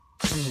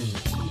You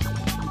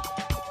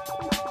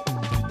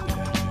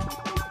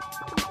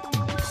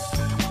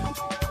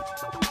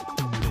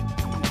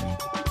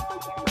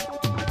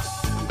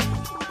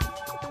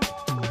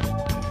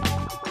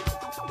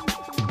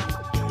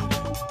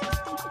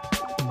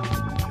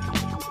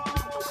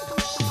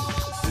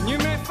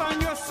may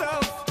find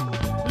yourself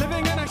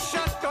living in a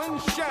shotgun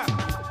shack,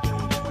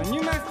 and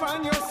you may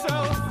find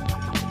yourself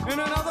in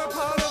another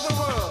part of the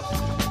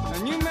world,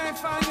 and you may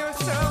find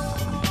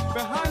yourself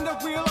behind the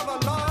wheel of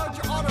a large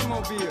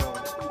automobile,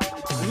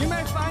 and you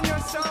may find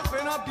yourself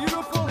in a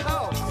beautiful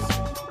house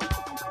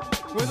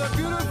with a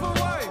beautiful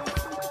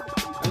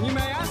wife, and you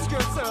may ask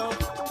yourself,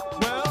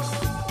 well,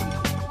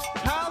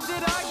 how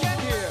did I get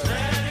here?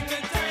 Letting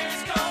the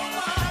days go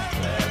by,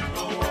 let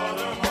the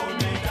water hold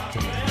me down.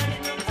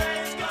 Letting the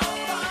days go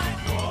by,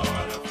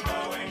 water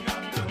flowing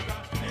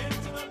underground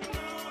into the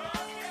blue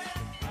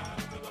again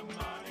after the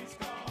money's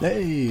gone.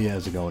 Hey,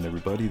 how's it going,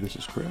 everybody? This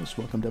is Chris.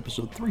 Welcome to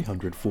episode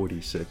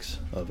 346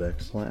 of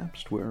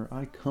X-Lapsed, where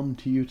I come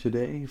to you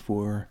today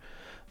for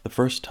the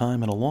first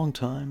time in a long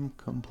time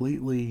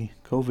completely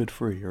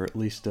COVID-free, or at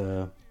least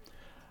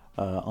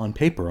on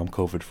paper I'm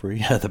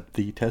COVID-free.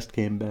 the test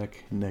came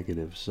back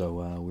negative,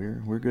 so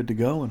we're good to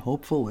go, and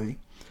hopefully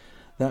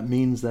that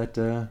means that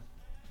the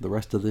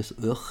rest of this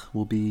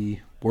will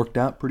be worked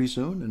out pretty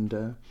soon,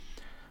 and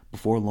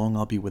before long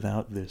I'll be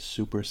without this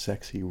super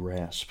sexy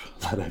rasp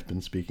that I've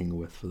been speaking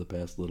with for the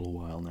past little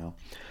while now.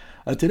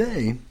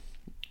 Today,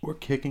 we're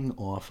kicking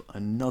off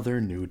another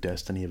new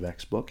Destiny of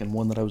X book, and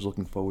one that I was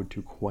looking forward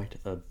to quite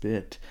a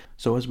bit.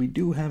 So as we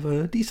do have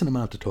a decent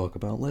amount to talk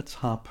about, let's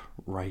hop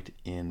right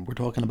in. We're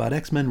talking about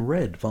X-Men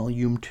Red,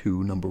 Volume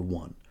 2, Number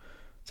 1.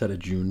 It's at a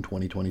June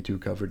 2022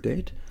 cover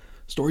date.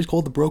 Story's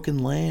called The Broken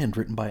Land,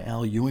 written by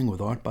Al Ewing with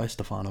art by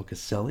Stefano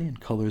Caselli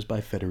and colors by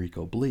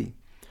Federico Blee.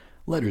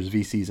 Letters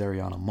VC's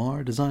Ariana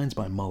Marr, designs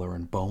by Muller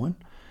and Bowen.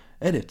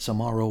 Edits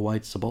Amaro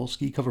White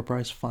Sobolski, cover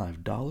price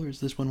 $5.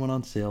 This one went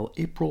on sale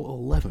April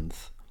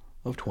 11th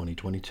of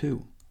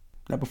 2022.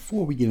 Now,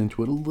 before we get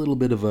into it, a little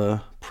bit of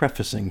a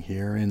prefacing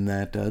here in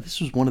that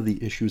this was one of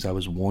the issues I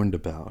was warned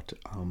about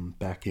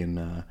back in,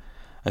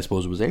 I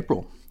suppose it was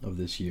April of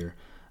this year.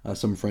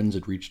 Some friends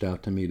had reached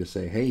out to me to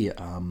say, hey,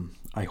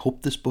 I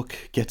hope this book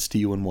gets to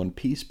you in one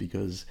piece,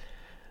 because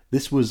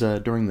this was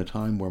during the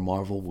time where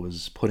Marvel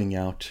was putting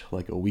out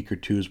like a week or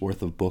two's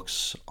worth of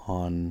books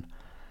on,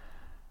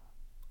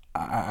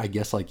 I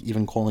guess, like,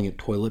 even calling it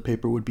toilet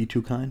paper would be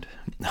too kind.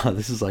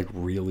 This is like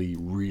really,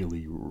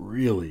 really,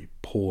 really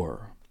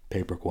poor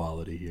paper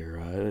quality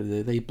here.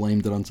 They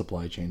blamed it on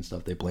supply chain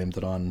stuff. They blamed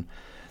it on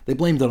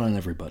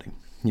everybody.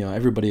 You know,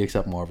 everybody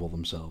except Marvel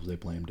themselves. They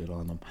blamed it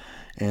on them.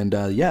 And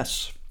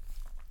yes,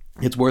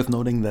 it's worth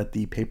noting that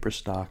the paper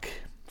stock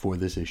for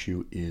this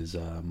issue is,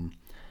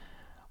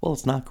 well,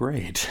 it's not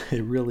great.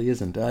 It really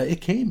isn't.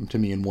 It came to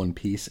me in one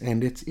piece,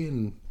 and it's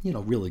in,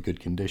 really good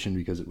condition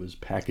because it was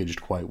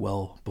packaged quite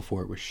well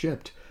before it was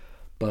shipped.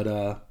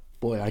 But,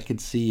 boy, I could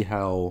see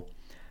how,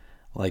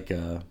 like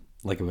if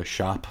a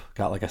shop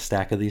got like a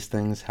stack of these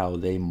things, how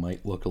they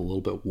might look a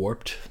little bit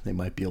warped. They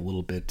might be a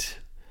little bit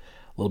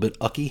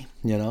ucky,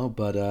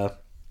 But,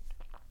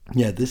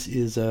 yeah, this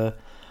is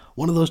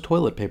one of those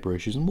toilet paper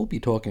issues, and we'll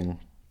be talking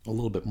a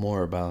little bit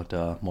more about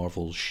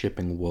Marvel's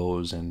shipping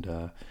woes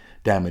and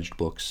damaged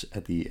books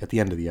at the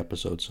end of the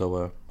episode,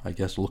 so I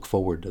guess look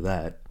forward to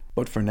that.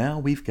 But for now,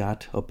 we've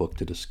got a book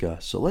to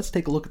discuss. So let's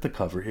take a look at the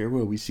cover here,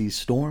 where we see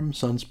Storm,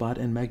 Sunspot,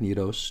 and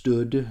Magneto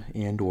stood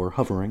and or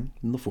hovering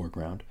in the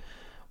foreground,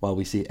 while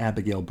we see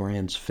Abigail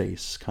Brand's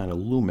face kind of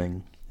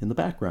looming in the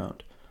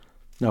background.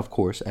 Now, of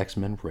course,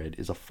 X-Men Red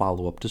is a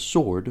follow-up to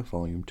Sword,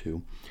 Volume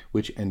 2,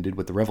 which ended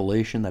with the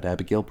revelation that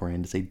Abigail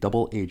Brand is a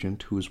double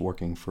agent who is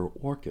working for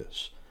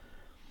Orchis.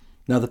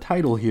 Now, the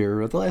title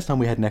here, the last time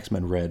we had an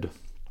X-Men Red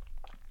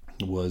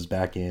was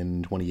back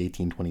in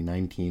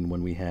 2018-2019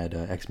 when we had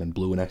X-Men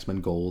Blue and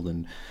X-Men Gold,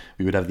 and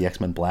we would have the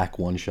X-Men Black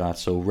one-shot,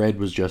 so red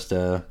was just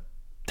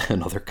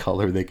another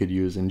color they could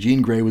use, and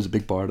Jean Grey was a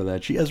big part of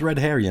that. She has red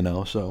hair,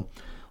 so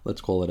let's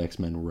call it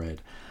X-Men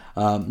Red.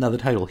 Now, the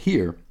title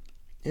here,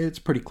 it's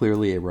pretty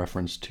clearly a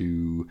reference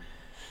to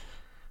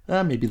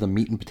maybe the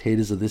meat and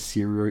potatoes of this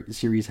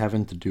series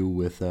having to do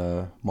with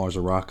Mars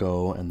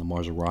Arakko and the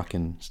Mars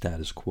Arakkan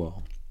status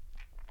quo.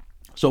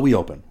 So we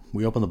open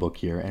the book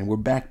here, and we're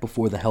back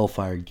before the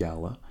Hellfire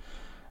Gala.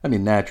 I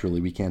mean, naturally,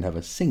 we can't have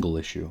a single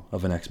issue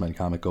of an X-Men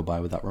comic go by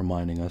without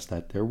reminding us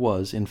that there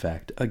was, in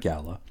fact, a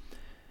gala.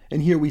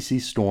 And here we see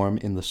Storm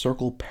in the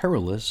Circle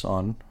Perilous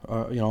on,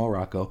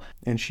 Arakko,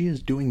 and she is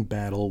doing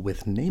battle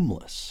with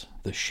Nameless,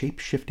 the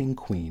shape-shifting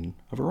queen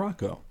of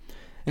Arakko.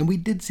 And we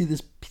did see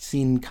this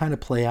scene kind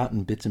of play out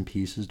in bits and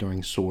pieces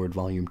during Sword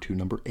Volume 2,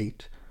 Number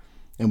 8.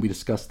 And we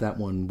discussed that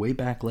one way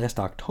back last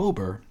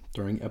October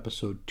during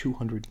episode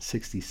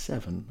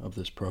 267 of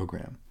this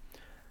program.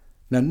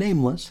 Now,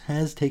 Nameless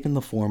has taken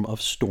the form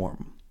of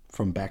Storm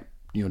from back,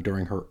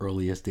 during her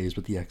earliest days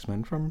with the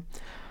X-Men, from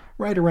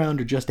right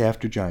around or just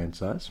after Giant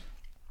Size.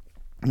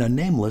 Now,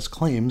 Nameless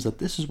claims that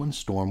this is when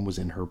Storm was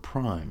in her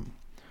prime.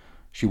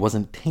 She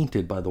wasn't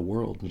tainted by the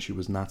world, and she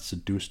was not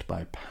seduced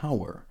by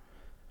power.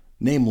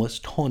 Nameless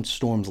taunts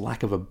Storm's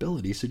lack of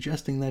ability,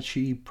 suggesting that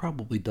she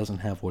probably doesn't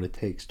have what it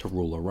takes to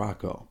rule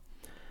Arakko.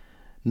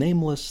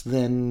 Nameless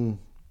then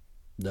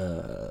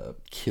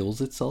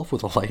kills itself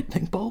with a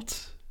lightning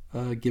bolt,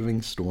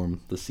 giving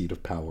Storm the seat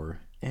of power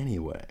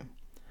anyway.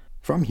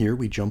 From here,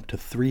 we jump to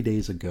 3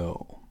 days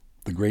ago.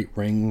 The Great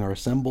Ring are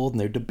assembled,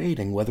 and they're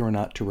debating whether or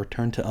not to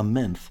return to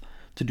Amenth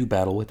to do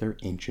battle with their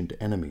ancient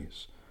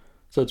enemies.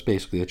 So it's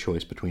basically a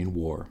choice between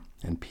war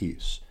and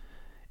peace.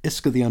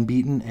 Iska the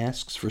Unbeaten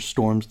asks for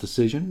Storm's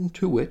decision,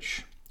 to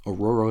which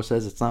Ororo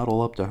says it's not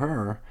all up to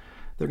her.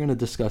 They're going to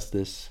discuss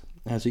this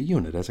as a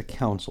unit, as a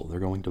council. They're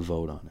going to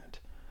vote on it.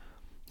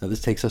 Now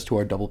this takes us to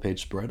our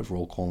double-page spread of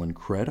roll call and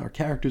cred. Our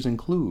characters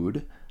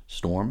include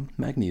Storm,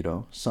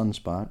 Magneto,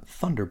 Sunspot,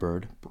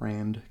 Thunderbird,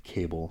 Brand,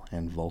 Cable,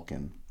 and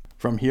Vulcan.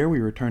 From here we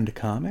return to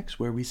comics,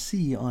 where we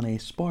see on a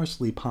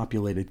sparsely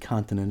populated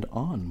continent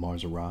on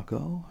Mars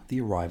Arakko the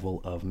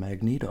arrival of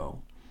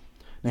Magneto.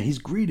 Now he's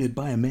greeted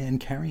by a man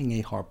carrying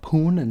a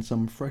harpoon and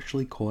some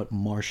freshly caught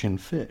Martian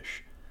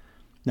fish.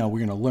 Now we're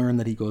going to learn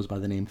that he goes by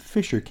the name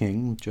Fisher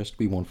King, just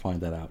we won't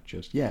find that out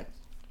just yet.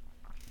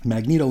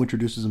 Magneto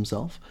introduces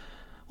himself.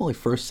 Well, he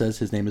first says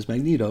his name is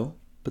Magneto,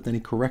 but then he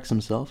corrects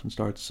himself and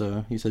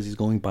he says he's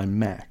going by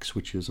Max,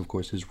 which is of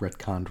course his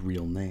retconned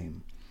real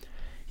name.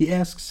 He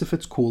asks if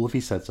it's cool if he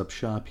sets up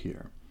shop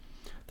here.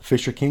 The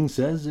Fisher King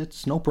says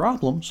it's no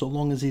problem, so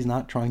long as he's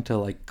not trying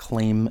to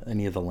claim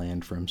any of the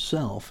land for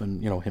himself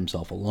and,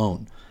 himself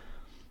alone.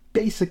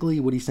 Basically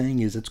what he's saying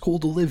is it's cool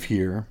to live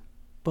here,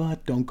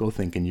 but don't go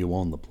thinking you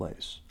own the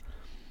place.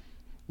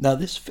 Now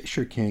this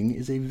Fisher King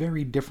is a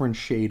very different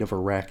shade of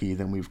Iraqi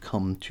than we've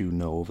come to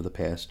know over the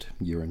past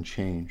year and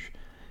change.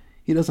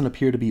 He doesn't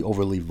appear to be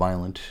overly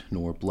violent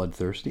nor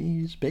bloodthirsty.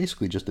 He's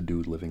basically just a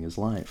dude living his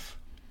life.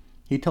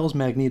 He tells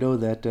Magneto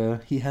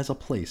that he has a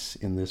place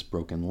in this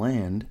broken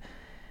land,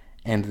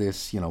 and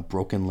this,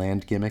 broken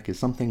land gimmick is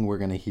something we're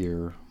going to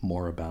hear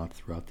more about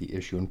throughout the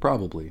issue and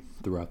probably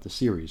throughout the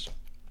series.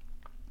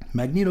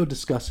 Magneto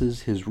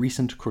discusses his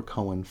recent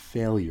Krakoan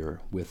failure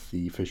with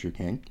the Fisher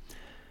King,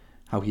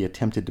 how he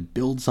attempted to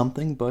build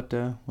something, but,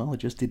 it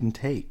just didn't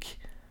take.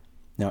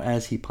 Now,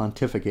 as he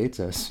pontificates,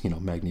 as,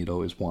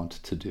 Magneto is wont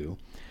to do,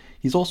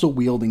 he's also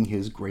wielding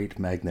his great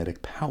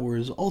magnetic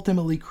powers,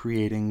 ultimately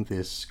creating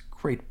this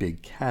great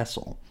big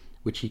castle,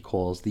 which he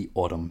calls the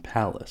Autumn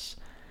Palace.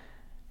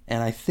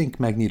 And I think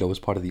Magneto is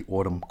part of the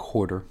Autumn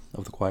Quarter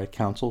of the Quiet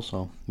Council,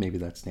 so maybe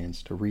that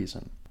stands to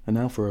reason. And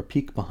now for a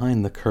peek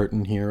behind the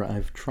curtain here.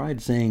 I've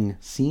tried saying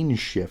scene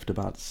shift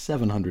about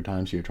 700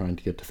 times here, trying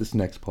to get to this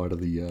next part of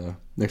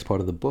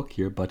the book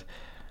here, but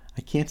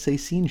I can't say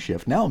scene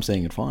shift. Now I'm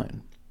saying it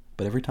fine,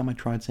 but every time I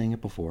tried saying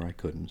it before, I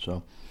couldn't.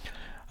 So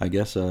I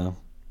guess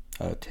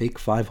take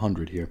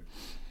 500 here.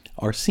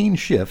 Our scene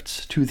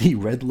shifts to the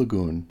Red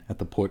Lagoon at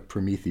the Port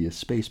Prometheus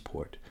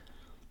spaceport.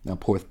 Now,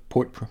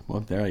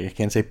 I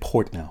can't say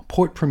port now.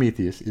 Port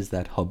Prometheus is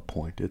that hub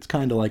point. It's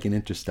kind of like an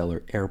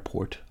interstellar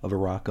airport of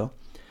Arakko.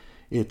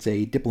 It's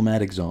a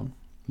diplomatic zone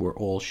where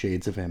all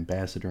shades of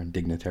ambassador and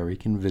dignitary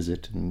can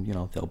visit, and,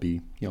 they'll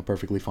be,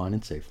 perfectly fine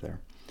and safe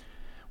there.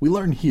 We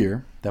learn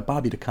here that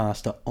Bobby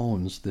DaCosta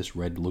owns this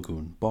Red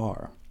Lagoon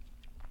bar,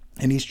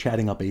 and he's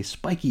chatting up a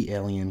spiky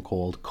alien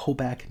called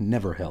Kobak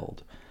Neverheld,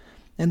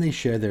 and they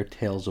share their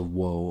tales of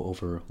woe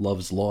over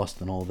loves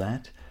lost and all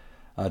that.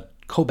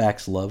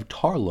 Kobak's love,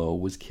 Tarlo,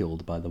 was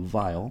killed by the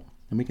vial,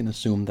 and we can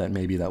assume that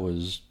maybe that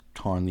was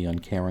Tarn the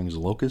Uncaring's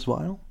locus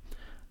vial?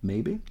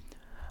 Maybe.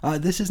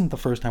 This isn't the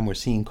first time we're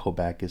seeing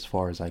Kobak, as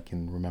far as I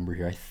can remember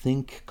here. I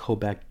think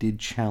Kobak did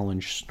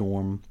challenge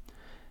Storm,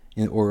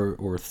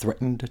 or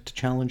threatened to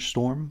challenge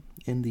Storm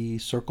in the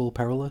Circle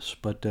Perilous,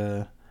 but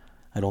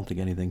I don't think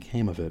anything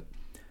came of it.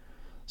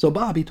 So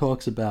Bobby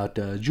talks about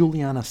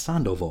Juliana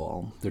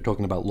Sandoval. They're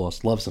talking about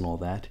lost loves and all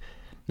that.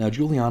 Now,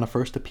 Juliana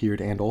first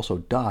appeared and also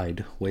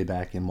died way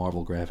back in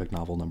Marvel graphic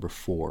novel number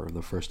 4,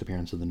 the first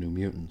appearance of the New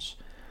Mutants.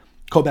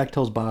 Kobak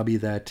tells Bobby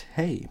that,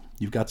 hey,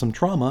 you've got some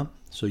trauma,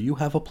 so you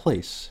have a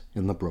place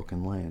in the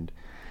Broken Land.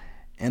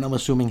 And I'm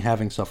assuming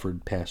having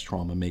suffered past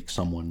trauma makes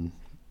someone,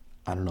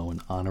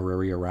 an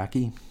honorary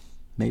Iraqi?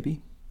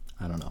 Maybe?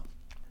 I don't know.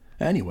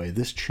 Anyway,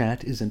 this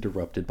chat is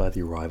interrupted by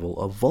the arrival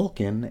of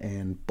Vulcan,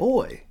 and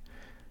boy,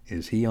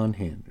 is he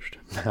unhinged.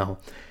 Now,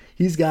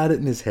 he's got it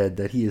in his head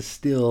that he is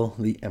still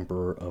the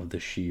Emperor of the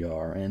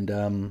Shi'ar,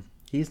 and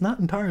he's not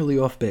entirely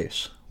off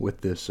base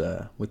with this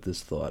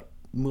thought.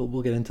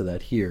 We'll get into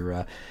that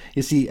here.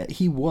 You see,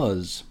 he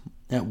was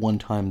at one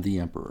time the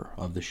Emperor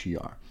of the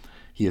Shi'ar.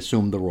 He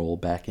assumed the role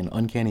back in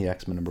Uncanny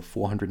X-Men number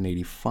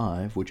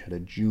 485, which had a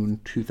June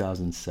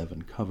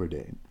 2007 cover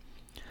date.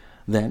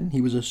 Then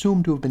he was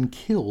assumed to have been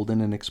killed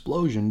in an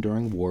explosion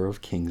during War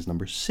of Kings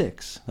number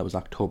 6. That was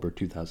October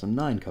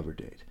 2009 cover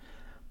date.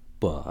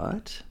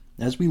 But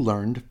as we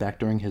learned back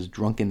during his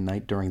drunken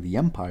night during the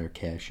Empire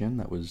cash-in,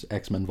 that was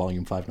X-Men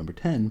Volume 5, Number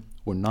 10,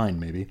 or 9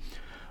 maybe,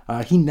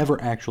 he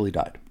never actually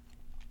died.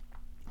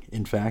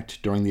 In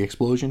fact, during the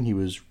explosion, he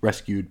was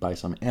rescued by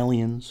some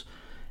aliens,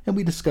 and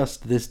we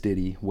discussed this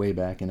ditty way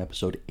back in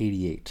episode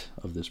 88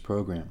 of this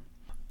program.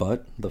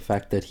 But the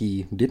fact that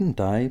he didn't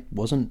die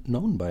wasn't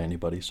known by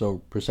anybody, so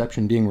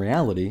perception being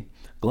reality,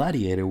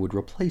 Gladiator would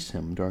replace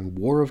him during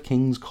War of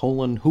Kings: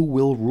 Who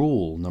Will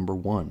Rule,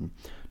 #1,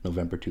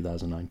 November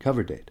 2009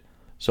 cover date.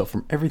 So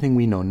from everything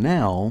we know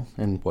now,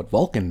 and what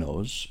Vulcan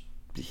knows,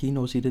 he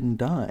knows he didn't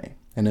die,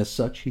 and as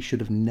such he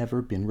should have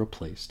never been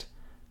replaced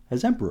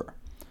as Emperor.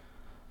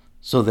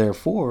 So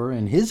therefore,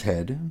 in his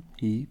head,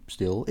 he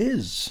still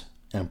is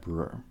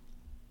Emperor.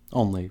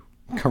 Only,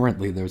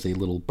 currently there's a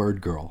little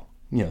bird girl,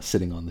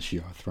 sitting on the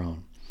Shi'ar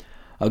throne.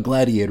 A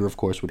Gladiator, of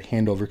course, would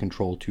hand over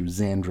control to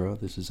Xandra.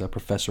 This is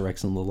Professor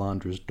X and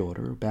Lilandra's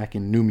daughter, back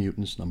in New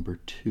Mutants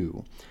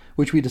 #2,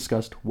 which we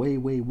discussed way,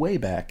 way, way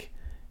back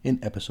in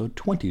episode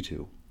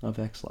 22 of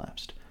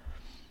X-Lapsed.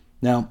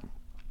 Now,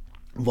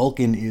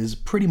 Vulcan is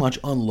pretty much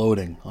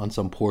unloading on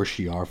some poor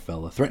Shi'ar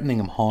fella, threatening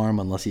him harm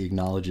unless he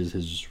acknowledges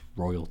his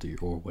royalty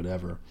or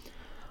whatever.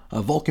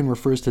 Vulcan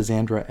refers to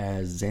Xandra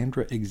as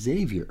Xandra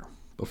Xavier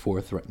before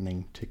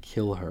threatening to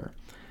kill her.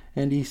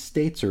 And he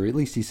states, or at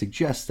least he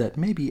suggests, that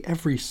maybe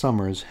every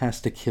Summers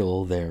has to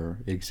kill their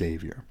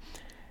Xavier.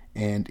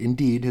 And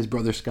indeed, his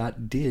brother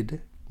Scott did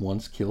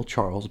once kill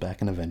Charles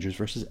back in Avengers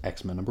vs.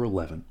 X-Men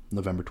 #11,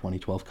 November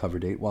 2012 cover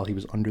date, while he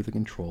was under the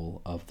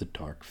control of the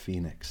Dark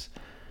Phoenix.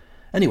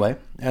 Anyway,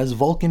 as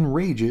Vulcan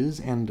rages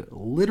and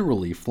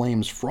literally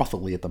flames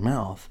frothily at the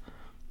mouth,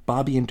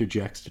 Bobby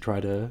interjects to try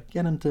to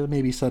get him to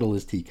maybe settle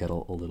his tea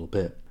kettle a little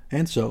bit.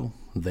 And so,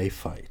 they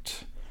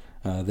fight.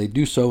 They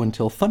do so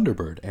until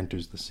Thunderbird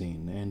enters the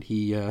scene, and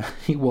he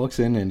walks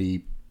in and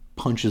he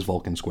punches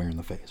Vulcan square in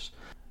the face.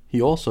 He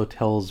also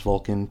tells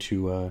Vulcan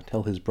to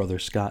tell his brother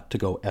Scott to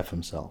go F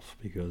himself,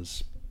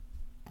 because,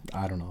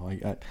 I don't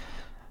know,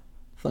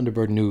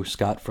 Thunderbird knew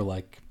Scott for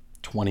like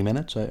 20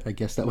 minutes. I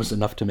guess that was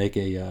enough to make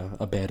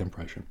a bad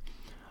impression.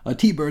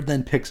 T-Bird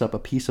then picks up a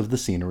piece of the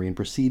scenery and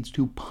proceeds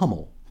to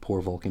pummel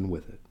poor Vulcan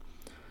with it.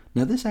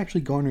 Now this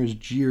actually garners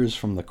jeers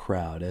from the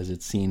crowd, as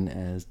it's seen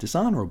as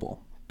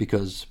dishonorable,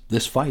 because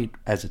this fight,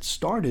 as it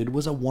started,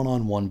 was a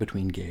one-on-one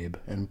between Gabe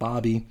and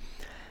Bobby.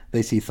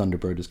 They see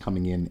Thunderbird is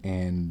coming in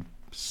and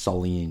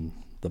sullying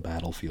the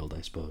battlefield,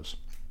 I suppose.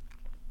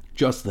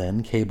 Just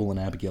then, Cable and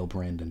Abigail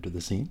Brand enter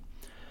the scene.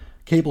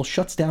 Cable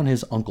shuts down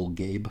his Uncle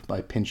Gabe by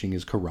pinching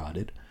his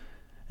carotid,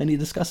 and he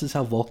discusses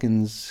how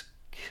Vulcan's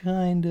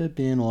kinda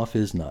been off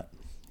his nut.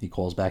 He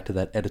calls back to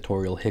that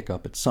editorial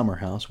hiccup at Summer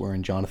House,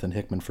 wherein Jonathan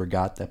Hickman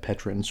forgot that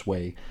Petra and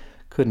Sway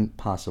couldn't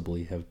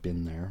possibly have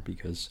been there,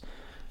 because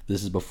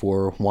this is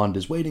before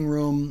Wanda's waiting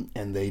room,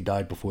 and they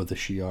died before the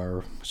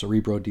Shi'ar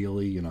Cerebro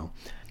dealy,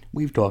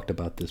 We've talked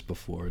about this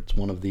before. It's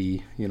one of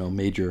the,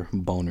 major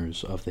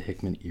boners of the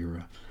Hickman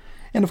era.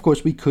 And of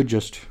course, we could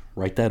just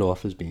write that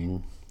off as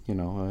being,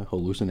 a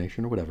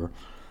hallucination or whatever.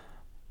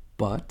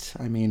 But,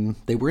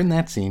 they were in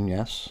that scene,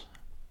 yes.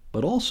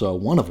 But also,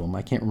 one of them,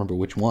 I can't remember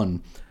which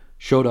one,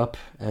 showed up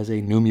as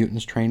a New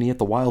Mutants trainee at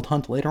the Wild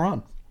Hunt later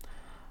on.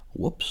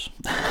 Whoops.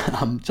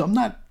 So I'm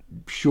not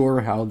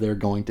sure how they're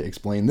going to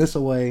explain this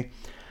away,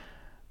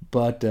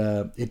 but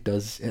it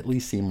does at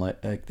least seem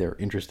like they're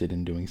interested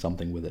in doing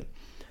something with it.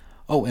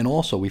 Oh, and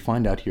also we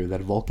find out here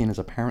that Vulcan is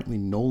apparently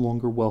no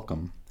longer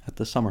welcome at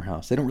the Summer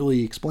House. They don't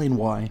really explain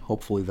why.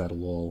 Hopefully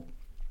that'll all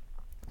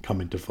come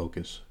into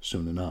focus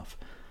soon enough.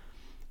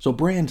 So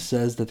Brand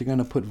says that they're going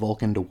to put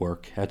Vulcan to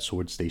work at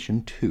Sword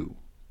Station 2.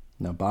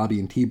 Now Bobby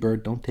and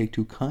T-Bird don't take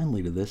too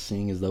kindly to this,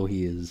 seeing as though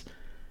he is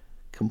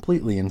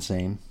completely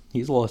insane.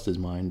 He's lost his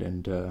mind,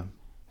 and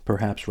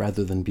perhaps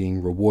rather than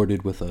being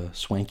rewarded with a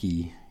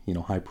swanky,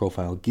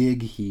 high-profile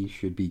gig, he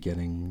should be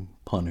getting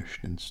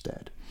punished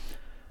instead.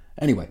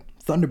 Anyway,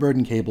 Thunderbird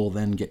and Cable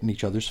then get in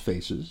each other's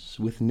faces,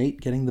 with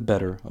Nate getting the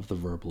better of the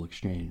verbal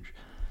exchange.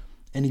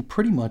 And he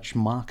pretty much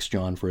mocks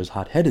John for his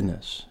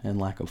hot-headedness and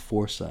lack of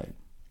foresight.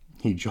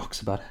 He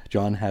jokes about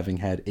John having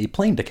had a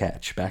plane to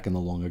catch back in the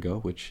long ago,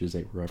 which is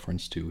a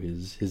reference to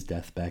his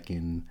death back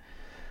in,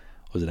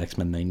 was it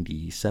X-Men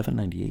 97,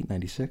 98,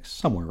 96?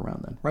 Somewhere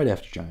around then, right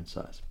after Giant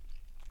Size.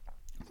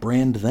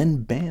 Brand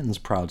then bans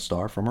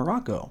Proudstar from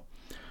Morocco,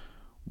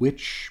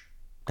 which,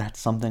 that's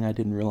something I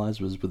didn't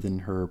realize was within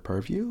her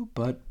purview,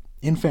 but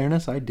in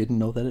fairness, I didn't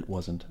know that it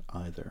wasn't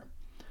either.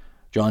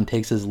 John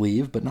takes his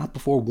leave, but not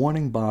before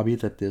warning Bobby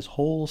that this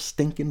whole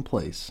stinking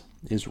place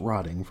is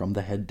rotting from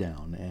the head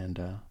down,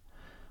 and,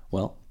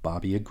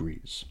 Bobby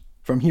agrees.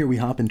 From here we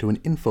hop into an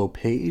info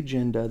page,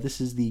 and this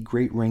is the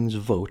Great Ring's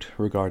vote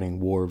regarding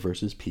war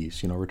versus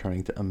peace,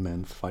 returning to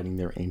Amenth, fighting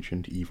their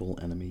ancient evil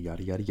enemy,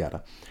 yada yada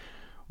yada,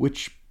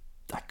 which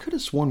I could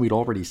have sworn we'd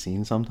already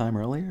seen sometime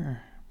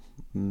earlier.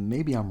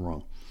 Maybe I'm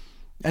wrong.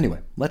 Anyway,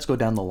 let's go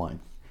down the line.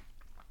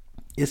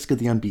 Iska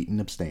the Unbeaten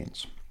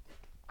abstains,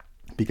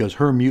 because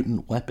her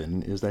mutant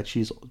weapon is that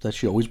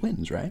she always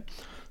wins, right?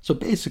 So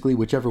basically,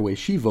 whichever way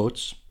she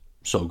votes,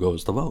 so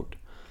goes the vote.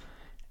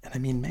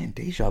 And man,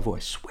 deja vu, I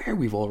swear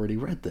we've already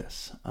read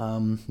this.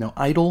 Now,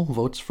 Idol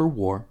votes for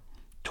war.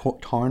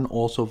 Tarn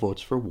also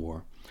votes for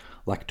war.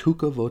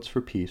 Laktuka votes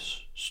for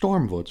peace.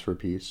 Storm votes for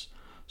peace.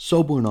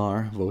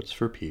 Sobunar votes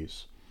for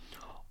peace.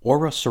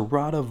 Aura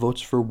Serrata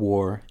votes for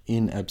war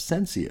in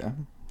absentia.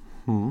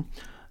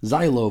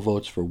 Xylo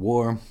votes for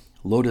war.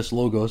 Lotus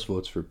Logos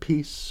votes for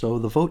peace. So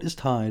the vote is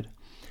tied.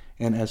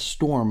 And as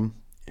Storm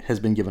has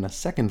been given a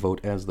second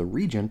vote as the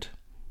regent,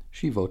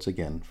 she votes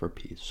again for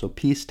peace. So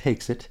peace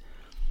takes it.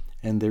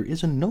 And there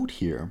is a note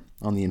here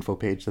on the info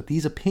page that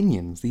these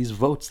opinions, these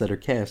votes that are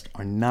cast,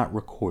 are not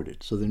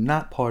recorded. So they're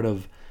not part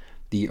of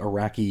the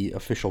Iraqi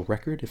official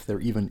record, if there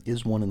even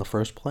is one in the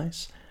first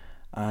place.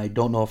 I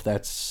don't know if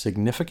that's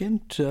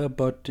significant,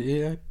 but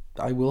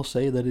I will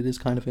say that it is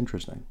kind of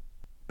interesting.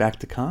 Back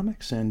to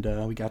comics, and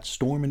we got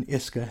Storm and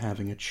Iska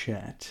having a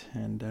chat.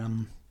 And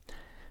I'm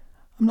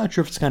not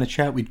sure if it's the kind of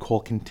chat we'd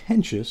call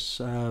contentious.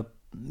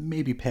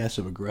 Maybe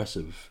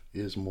passive-aggressive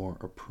is more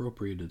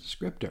appropriate a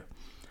descriptor.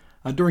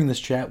 During this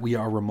chat, we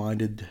are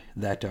reminded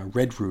that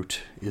Redroot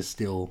is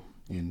still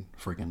in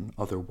friggin'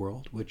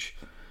 Otherworld, which...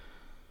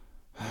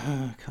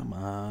 come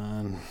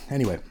on.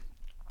 Anyway,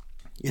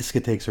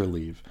 Iska takes her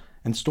leave,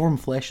 and Storm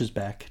flashes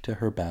back to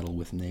her battle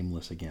with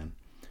Nameless again.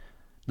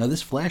 Now,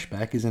 this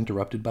flashback is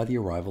interrupted by the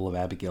arrival of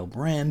Abigail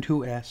Brand,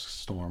 who asks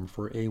Storm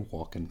for a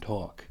walk and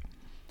talk.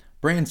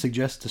 Brand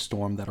suggests to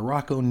Storm that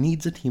Arakko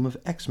needs a team of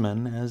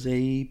X-Men as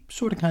a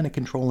sort of kind of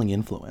controlling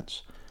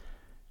influence.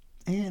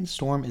 And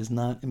Storm is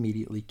not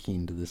immediately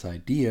keen to this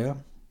idea,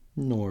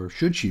 nor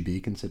should she be,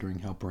 considering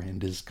how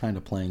Brand is kind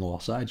of playing all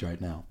sides right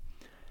now.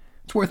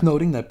 It's worth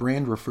noting that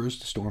Brand refers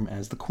to Storm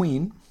as the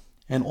Queen,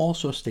 and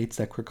also states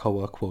that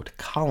Krakoa, quote,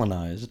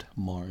 colonized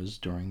Mars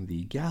during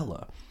the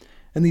gala.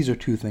 And these are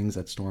two things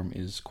that Storm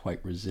is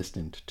quite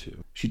resistant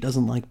to. She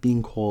doesn't like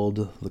being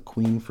called the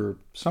Queen for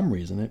some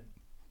reason. It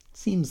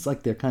seems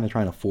like they're kind of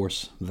trying to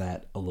force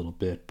that a little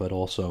bit, but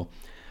also...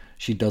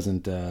 She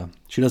doesn't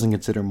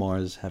consider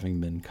Mars having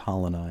been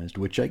colonized,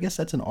 which I guess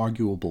that's an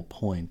arguable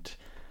point.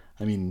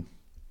 I mean,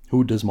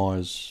 who does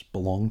Mars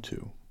belong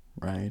to,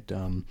 right?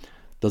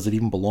 Does it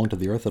even belong to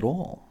the Earth at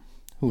all?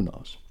 Who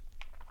knows?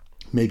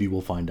 Maybe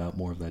we'll find out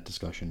more of that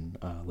discussion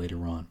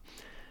later on.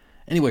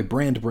 Anyway,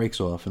 Brand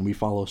breaks off, and we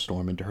follow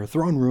Storm into her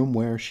throne room,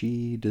 where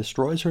she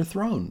destroys her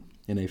throne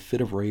in a fit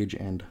of rage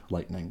and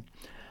lightning.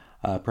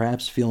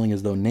 Perhaps feeling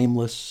as though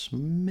Nameless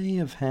may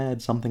have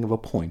had something of a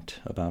point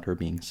about her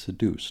being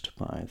seduced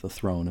by the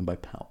throne and by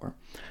power.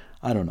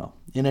 I don't know.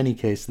 In any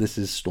case, this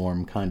is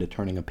Storm kind of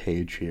turning a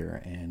page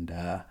here, and,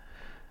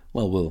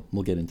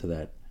 we'll get into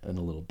that in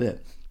a little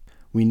bit.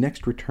 We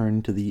next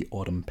return to the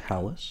Autumn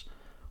Palace,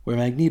 where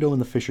Magneto and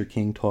the Fisher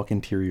King talk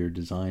interior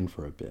design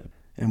for a bit.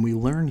 And we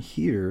learn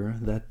here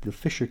that the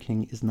Fisher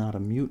King is not a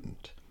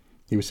mutant.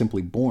 He was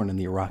simply born in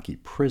the Iraqi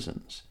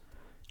prisons.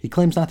 He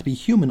claims not to be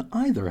human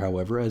either,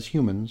 however, as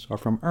humans are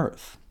from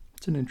Earth.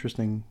 It's an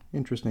interesting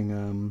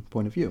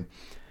point of view.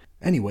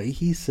 Anyway,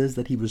 he says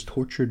that he was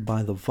tortured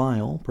by the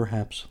Vial,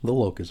 perhaps the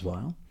Locust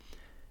Vial.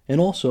 And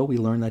also, we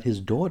learn that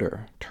his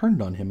daughter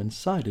turned on him and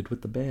sided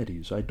with the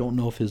baddies. I don't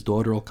know if his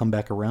daughter will come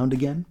back around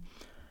again.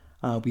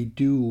 We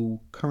do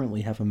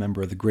currently have a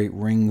member of the Great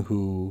Ring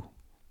who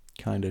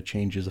kind of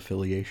changes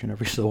affiliation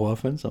every so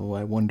often, so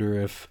I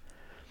wonder if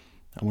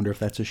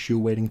that's a shoe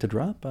waiting to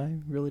drop. I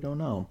really don't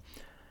know.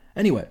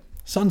 Anyway,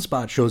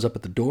 Sunspot shows up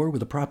at the door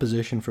with a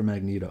proposition for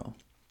Magneto.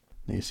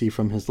 Now you see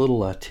from his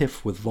little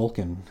tiff with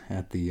Vulcan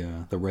at the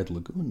Red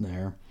Lagoon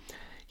there,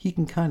 he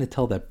can kind of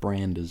tell that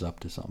Brand is up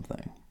to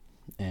something.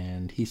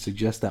 And he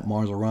suggests that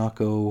Mars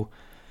Arakko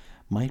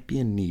might be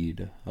in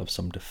need of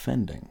some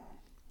defending.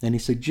 And he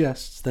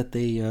suggests that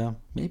they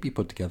maybe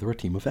put together a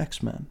team of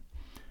X-Men.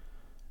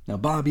 Now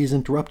Bobby is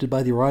interrupted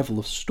by the arrival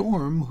of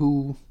Storm,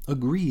 who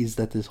agrees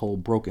that this whole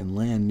broken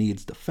land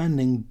needs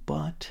defending,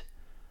 but...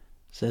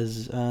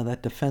 says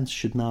that defense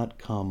should not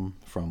come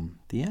from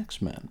the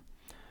X-Men.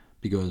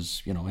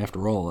 Because,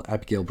 after all,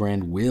 Abigail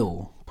Brand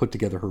will put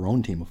together her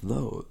own team of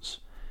those.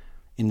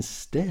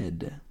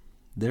 Instead,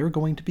 they're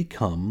going to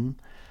become,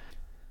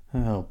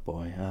 the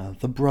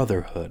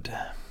Brotherhood.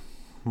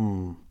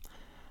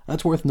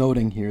 That's worth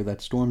noting here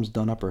that Storm's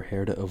done up her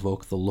hair to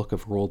evoke the look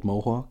of her old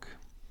mohawk,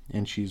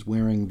 and she's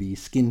wearing the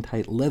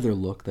skin-tight leather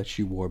look that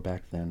she wore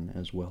back then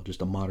as well,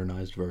 just a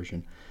modernized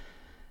version.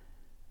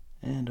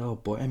 And,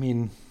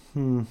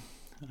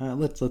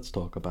 let's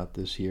talk about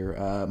this here.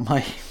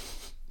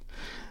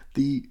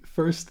 The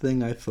first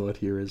thing I thought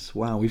here is,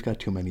 wow, we've got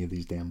too many of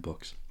these damn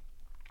books.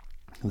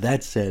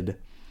 That said,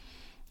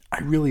 I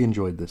really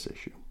enjoyed this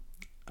issue.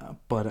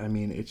 But,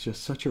 it's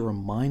just such a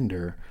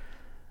reminder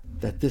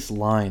that this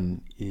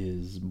line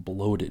is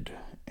bloated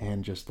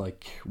and just,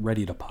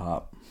 ready to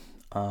pop.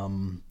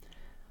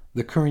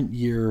 The current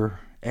year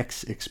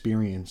X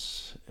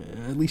experience,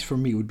 at least for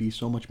me, would be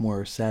so much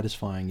more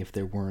satisfying if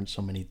there weren't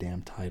so many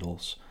damn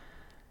titles.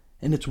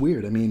 And it's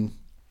weird.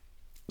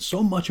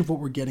 So much of what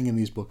we're getting in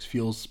these books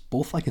feels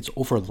both like it's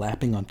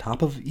overlapping on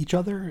top of each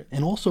other,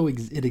 and also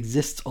it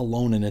exists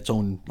alone in its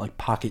own,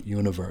 pocket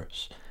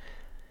universe.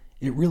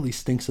 It really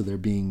stinks of there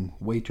being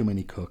way too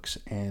many cooks,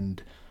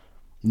 and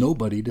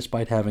nobody,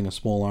 despite having a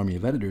small army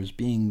of editors,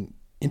 being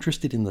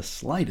interested in the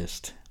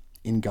slightest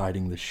in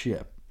guiding the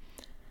ship.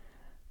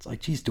 It's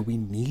geez, do we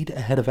need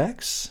a head of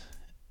X?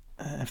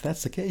 If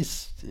that's the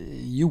case,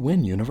 you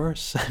win,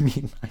 universe.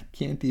 I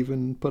can't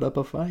even put up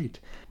a fight.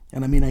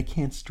 And I mean, I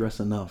can't stress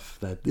enough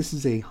that this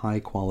is a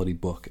high-quality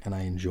book, and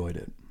I enjoyed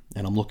it.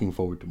 And I'm looking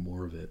forward to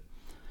more of it.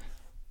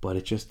 But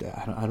it just,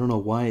 I don't know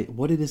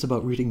what it is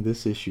about reading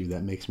this issue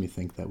that makes me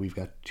think that we've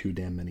got too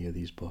damn many of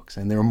these books.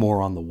 And there are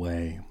more on the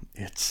way.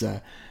 It's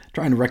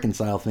trying to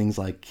reconcile things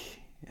like,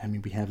 I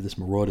mean, we have this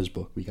Marauders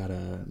book. We got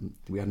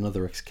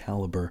another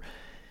Excalibur.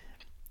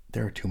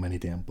 There are too many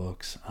damn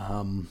books.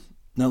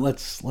 Now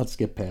let's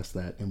get past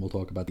that, and we'll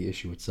talk about the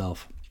issue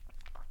itself.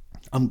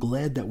 I'm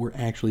glad that we're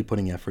actually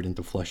putting effort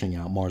into fleshing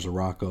out Mars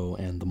Arakko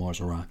and the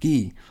Mars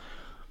Araki,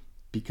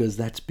 because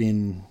that's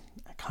been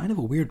kind of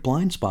a weird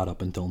blind spot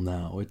up until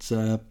now. It's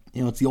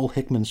it's the old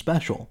Hickman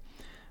special,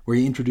 where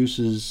he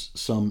introduces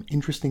some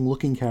interesting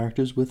looking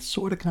characters with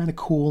sort of kind of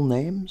cool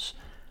names,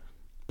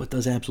 but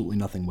does absolutely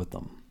nothing with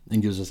them,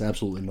 and gives us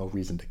absolutely no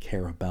reason to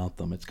care about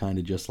them. It's kind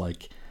of just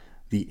like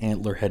the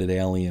antler-headed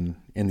alien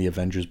in the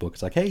Avengers book.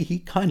 It's like, hey, he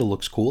kind of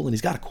looks cool, and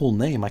he's got a cool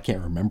name. I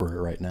can't remember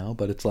it right now,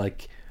 but it's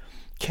like,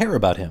 care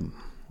about him.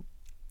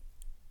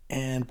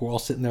 And we're all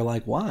sitting there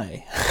like,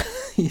 why?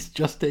 He's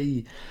just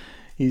a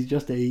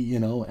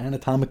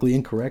anatomically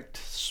incorrect,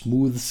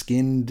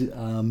 smooth-skinned,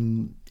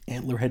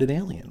 antler-headed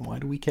alien. Why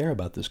do we care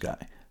about this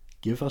guy?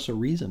 Give us a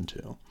reason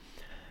to.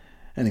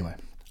 Anyway,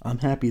 I'm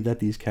happy that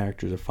these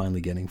characters are finally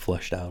getting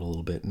fleshed out a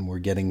little bit, and we're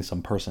getting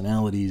some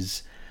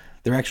personalities.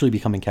 They're actually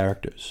becoming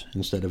characters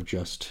instead of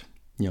just,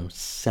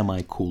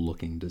 semi-cool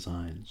looking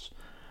designs.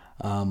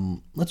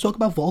 Let's talk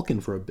about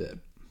Vulcan for a bit.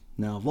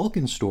 Now,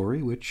 Vulcan's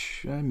story,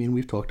 which,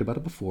 we've talked about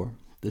it before.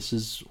 This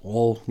is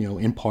all,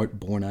 in part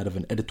born out of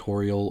an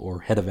editorial or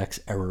Head of X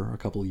error a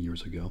couple of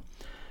years ago.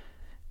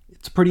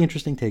 It's a pretty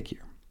interesting take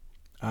here.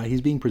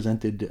 He's being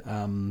presented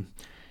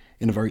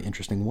in a very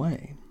interesting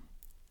way.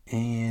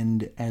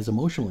 And as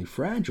emotionally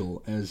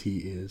fragile as he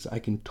is, I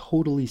can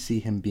totally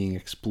see him being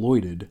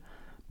exploited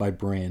by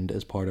Brand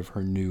as part of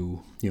her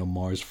new,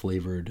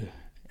 Mars-flavored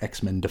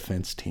X-Men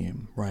defense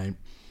team, right?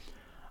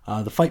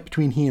 The fight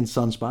between he and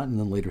Sunspot, and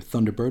then later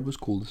Thunderbird, was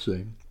cool to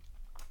see.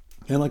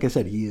 And like I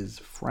said, he is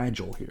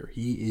fragile here.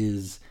 He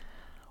is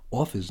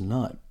off his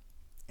nut.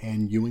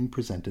 And Ewing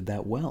presented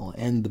that well.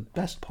 And the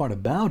best part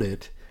about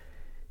it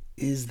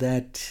is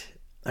that,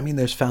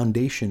 there's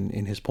foundation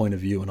in his point of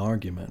view and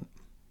argument.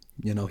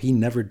 He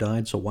never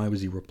died, so why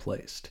was he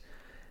replaced?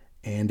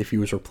 And if he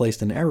was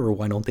replaced in error,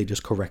 why don't they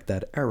just correct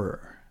that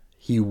error?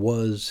 He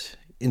was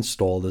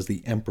installed as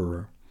the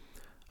emperor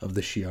of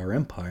the Shi'ar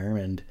Empire,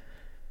 and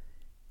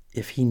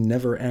if he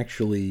never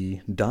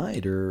actually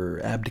died or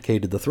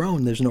abdicated the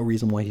throne, there's no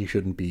reason why he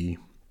shouldn't be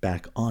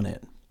back on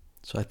it.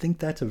 So I think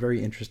that's a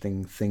very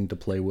interesting thing to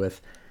play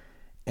with.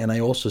 And I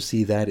also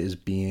see that as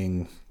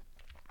being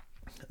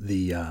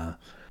the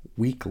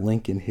weak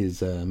link in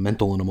his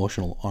mental and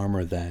emotional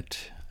armor that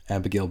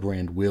Abigail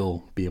Brand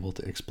will be able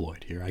to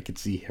exploit here. I could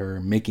see her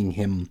making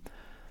him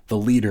the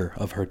leader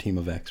of her team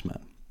of X-Men.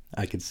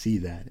 I could see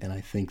that, and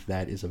I think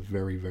that is a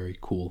very, very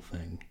cool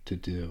thing to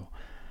do.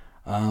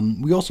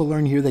 We also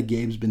learn here that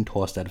Gabe's been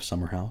tossed out of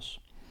Summer House.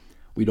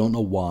 We don't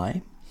know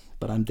why,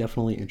 but I'm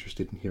definitely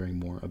interested in hearing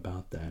more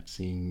about that,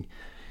 seeing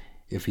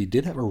if he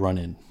did have a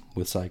run-in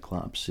with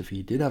Cyclops, if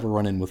he did have a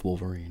run-in with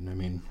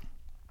Wolverine.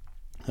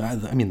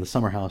 The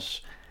Summer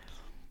House,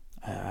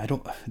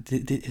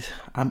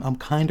 I'm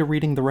kind of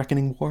reading The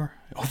Reckoning War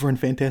over in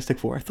Fantastic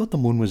Four. I thought the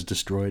moon was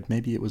destroyed.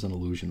 Maybe it was an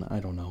illusion. I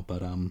don't know,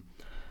 but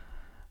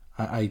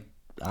I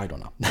don't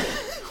know.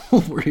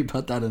 We'll worry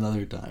about that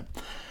another time.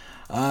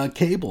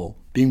 Cable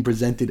being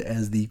presented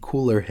as the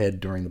cooler head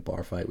during the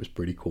bar fight was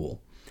pretty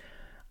cool.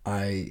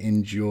 I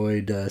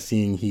enjoyed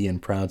seeing he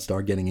and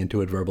Proudstar getting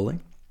into it verbally.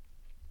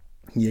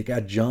 You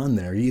got John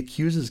there. He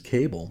accuses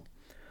Cable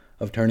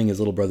of turning his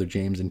little brother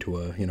James into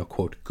a,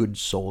 quote, good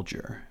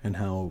soldier, and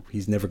how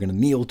he's never going to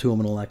kneel to him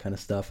and all that kind of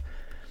stuff.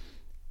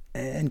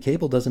 And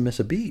Cable doesn't miss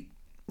a beat.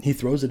 He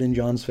throws it in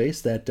John's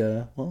face that,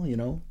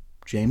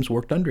 James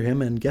worked under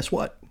him, and guess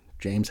what?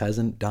 James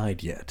hasn't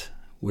died yet,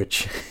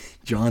 which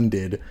John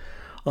did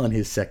on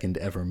his second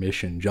ever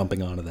mission,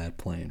 jumping onto that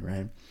plane,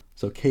 right?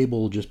 So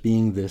Cable just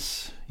being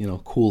this,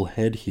 cool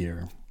head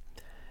here,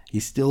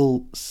 he's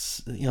still,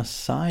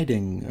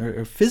 siding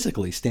or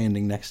physically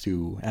standing next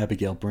to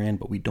Abigail Brand,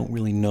 but we don't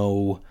really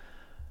know,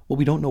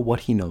 we don't know what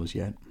he knows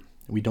yet.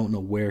 We don't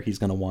know where he's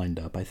going to wind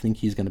up. I think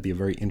he's going to be a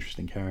very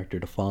interesting character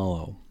to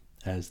follow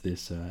as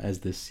this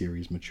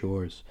series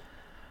matures.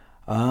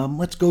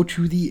 Let's go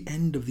to the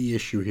end of the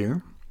issue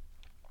here.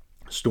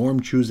 Storm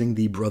choosing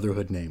the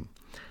Brotherhood name.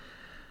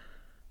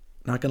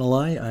 Not gonna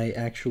lie, I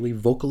actually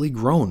vocally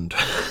groaned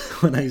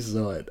when I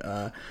saw it.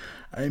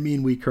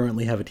 We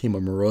currently have a team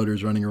of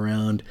Marauders running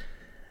around.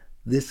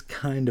 This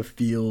kind of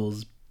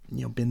feels,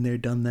 been there,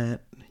 done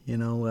that.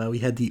 We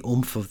had the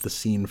oomph of the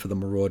scene for the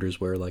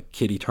Marauders where,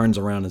 Kitty turns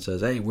around and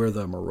says, hey, we're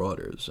the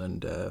Marauders.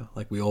 And,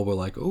 we all were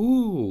like,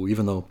 ooh,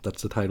 even though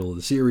that's the title of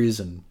the series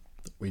and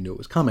we knew it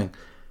was coming.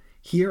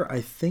 Here,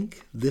 I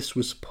think this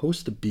was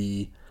supposed to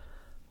be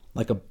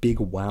like a big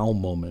wow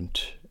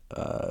moment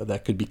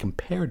that could be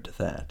compared to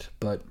that.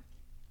 But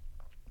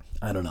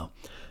I don't know.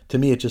 To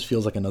me, it just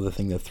feels like another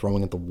thing they're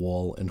throwing at the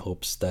wall in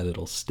hopes that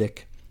it'll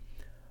stick.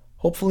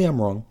 Hopefully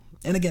I'm wrong.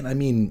 And again, I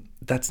mean,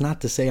 that's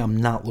not to say I'm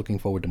not looking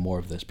forward to more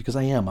of this, because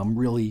I am.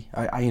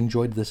 I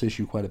enjoyed this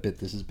issue quite a bit.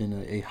 This has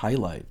been a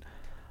highlight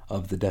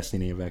of the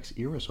Destiny of X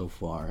era so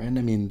far. And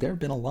I mean, there have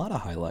been a lot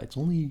of highlights,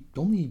 only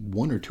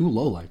one or two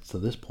lowlights to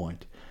this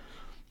point.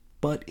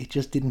 But it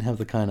just didn't have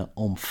the kind of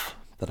oomph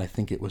that I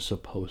think it was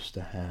supposed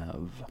to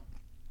have.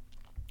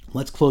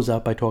 Let's close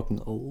out by talking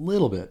a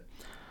little bit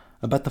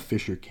about the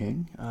Fisher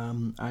King.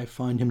 I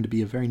find him to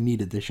be a very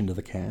neat addition to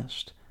the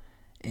cast.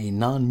 A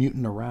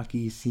non-mutant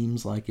Iraqi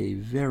seems like a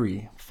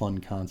very fun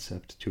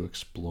concept to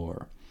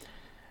explore.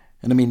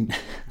 And I mean,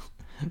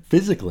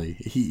 physically,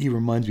 he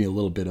reminds me a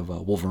little bit of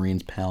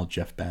Wolverine's pal,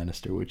 Jeff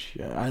Bannister, which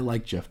I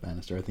like Jeff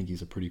Bannister. I think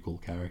he's a pretty cool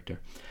character.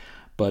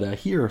 But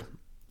here,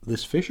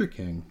 this Fisher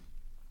King,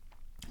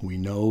 we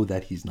know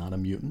that he's not a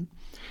mutant.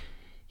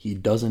 He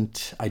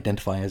doesn't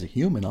identify as a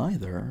human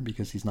either,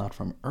 because he's not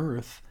from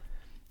Earth.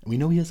 We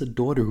know he has a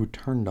daughter who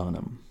turned on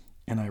him.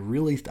 And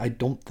I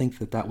don't think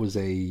that was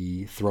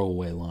a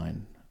throwaway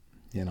line.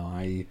 You know,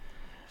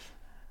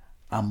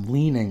 I'm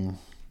leaning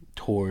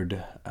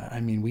toward, I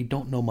mean, we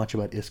don't know much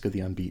about Isca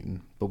the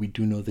Unbeaten, but we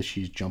do know that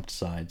she's jumped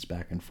sides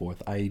back and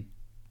forth.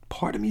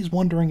 Part of me is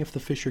wondering if the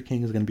Fisher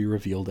King is going to be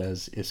revealed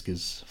as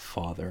Isca's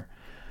father.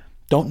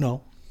 Don't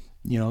know.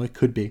 You know, it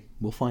could be.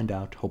 We'll find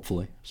out,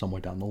 hopefully,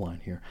 somewhere down the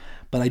line here.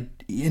 But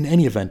in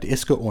any event,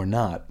 Isca or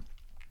not,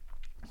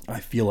 I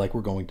feel like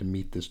we're going to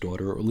meet this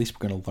daughter, or at least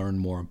we're going to learn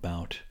more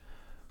about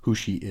who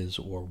she is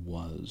or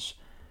was.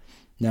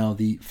 Now,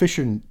 the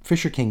Fisher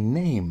King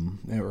name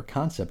or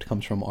concept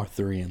comes from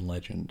Arthurian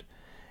legend.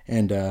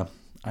 And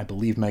I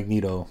believe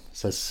Magneto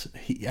says,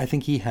 I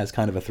think he has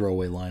kind of a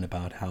throwaway line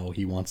about how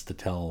he wants to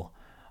tell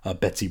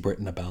Betsy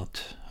Britton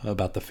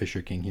about the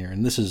Fisher King here.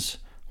 And this is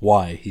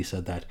why he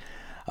said that.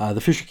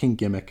 The Fisher King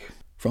gimmick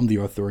from the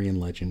Arthurian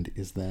legend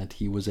is that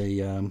he was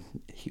I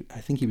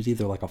think he was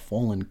either like a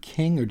fallen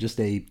king or just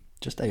a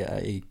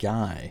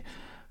guy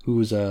who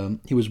was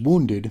he was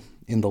wounded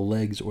in the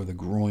legs or the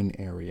groin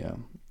area,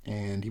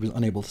 and he was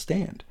unable to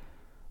stand.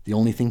 The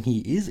only thing he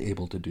is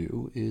able to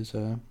do is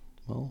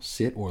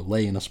sit or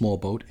lay in a small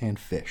boat and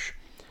fish.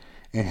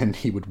 And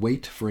he would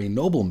wait for a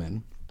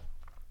nobleman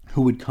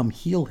who would come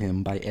heal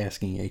him by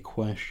asking a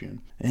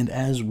question. And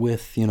as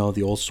with,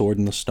 the old sword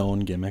and the stone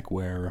gimmick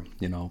where,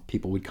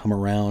 people would come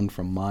around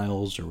from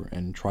miles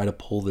and try to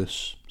pull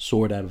this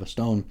sword out of a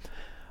stone,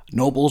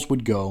 nobles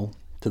would go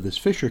to this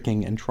Fisher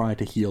King and try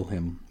to heal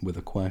him with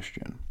a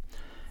question.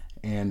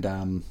 And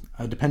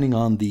depending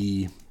on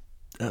the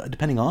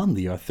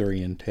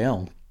Arthurian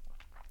tale,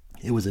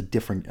 it was a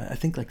different, I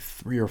think like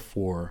 3 or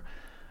 4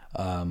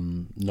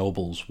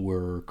 nobles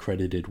were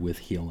credited with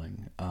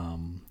healing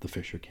the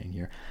Fisher King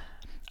here.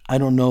 I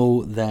don't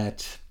know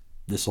that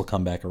this will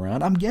come back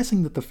around. I'm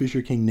guessing that the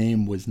Fisher King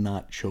name was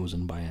not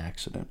chosen by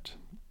accident.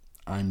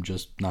 I'm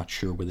just not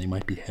sure where they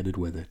might be headed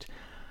with it.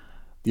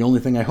 The only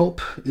thing I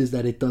hope is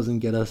that it doesn't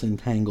get us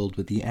entangled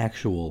with the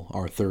actual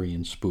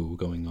Arthurian spoo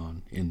going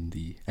on in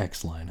the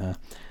X line,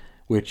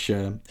 Which,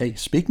 hey,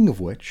 speaking of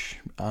which,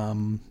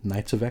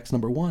 Knights of X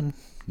 #1,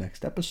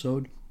 next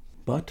episode.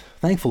 But,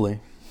 thankfully,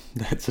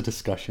 that's a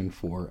discussion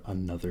for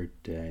another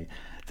day.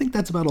 I think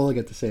that's about all I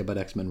got to say about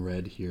X-Men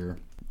Red here.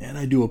 And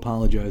I do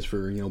apologize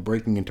for,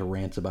 breaking into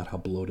rants about how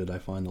bloated I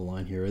find the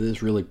line here.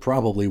 This really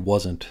probably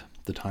wasn't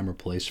the time or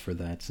place for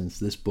that, since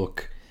this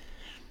book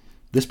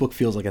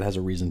feels like it has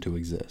a reason to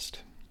exist.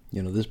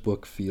 This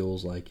book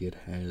feels like it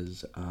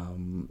has,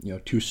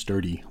 2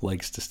 sturdy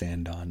legs to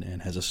stand on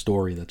and has a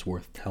story that's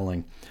worth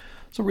telling.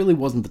 So it really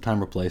wasn't the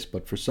time or place,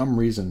 but for some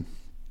reason,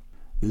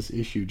 this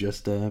issue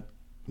just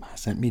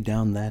sent me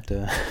down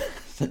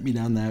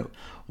that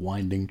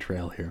winding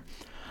trail here.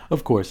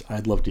 Of course,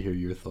 I'd love to hear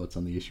your thoughts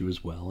on the issue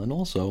as well, and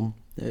also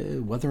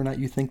whether or not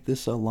you think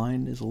this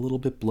line is a little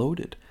bit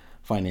bloated.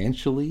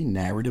 Financially,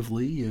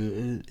 narratively,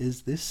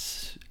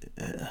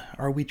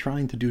 are we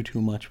trying to do too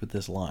much with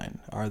this line?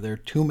 Are there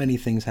too many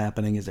things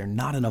happening? Is there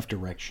not enough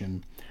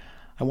direction?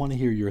 I want to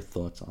hear your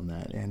thoughts on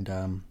that. And,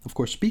 of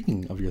course,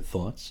 speaking of your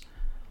thoughts,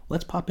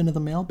 let's pop into the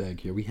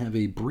mailbag here. We have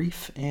a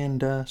brief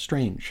and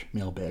strange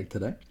mailbag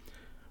today.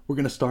 We're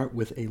going to start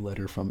with a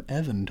letter from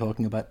Evan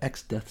talking about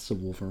X Deaths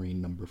of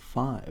Wolverine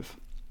 #5.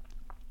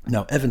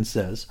 Now, Evan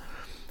says,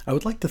 I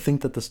would like to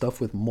think that the stuff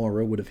with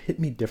Moira would have hit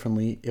me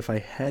differently if I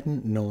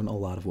hadn't known a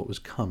lot of what was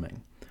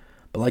coming.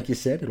 But like you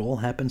said, it all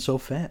happened so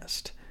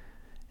fast.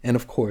 And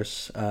of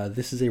course,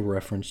 this is a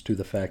reference to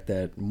the fact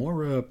that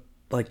Moira,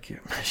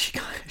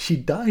 she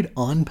died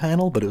on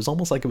panel, but it was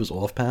almost like it was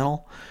off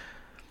panel.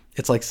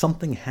 It's like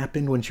something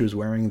happened when she was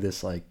wearing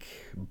this,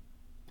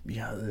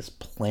 this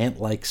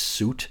plant-like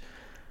suit,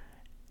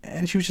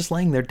 and she was just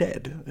laying there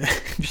dead.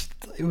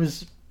 It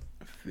was,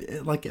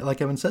 like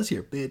Evan says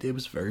here, it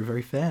was very,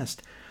 very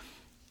fast.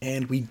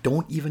 And we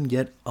don't even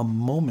get a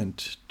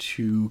moment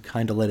to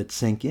kind of let it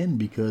sink in,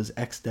 because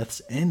X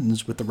Deaths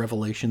ends with the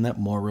revelation that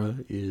Moira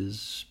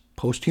is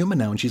post-human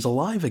now and she's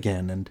alive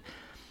again. And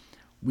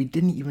we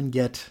didn't even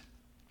get,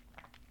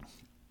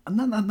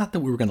 not that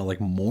we were going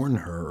to mourn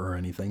her or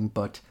anything,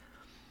 but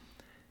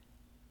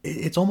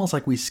it's almost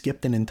like we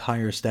skipped an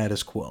entire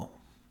status quo.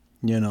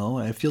 You know,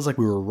 it feels like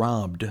we were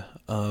robbed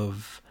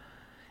of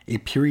a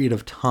period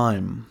of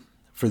time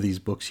for these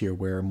books here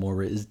where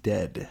Moira is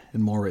dead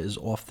and Moira is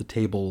off the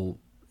table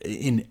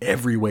in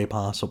every way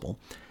possible.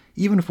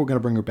 Even if we're going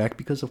to bring her back,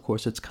 because of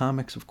course it's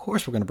comics, of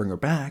course we're going to bring her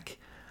back,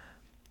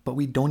 but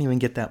we don't even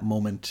get that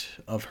moment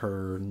of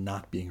her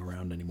not being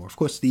around anymore. Of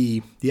course,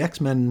 the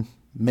X-Men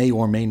may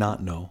or may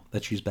not know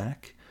that she's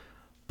back,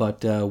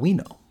 but we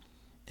know.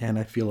 And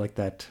I feel like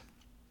that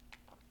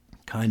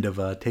kind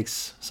of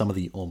takes some of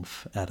the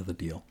oomph out of the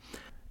deal.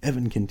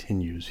 Evan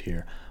continues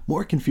here.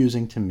 More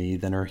confusing to me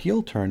than her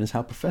heel turn is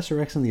how Professor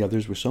X and the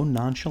others were so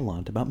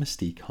nonchalant about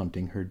Mystique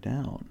hunting her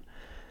down.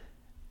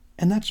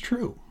 And that's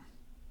true.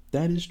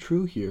 That is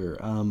true here.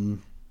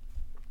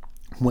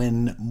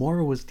 When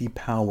Moira was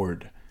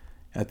depowered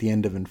at the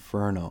end of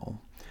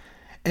Inferno,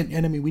 and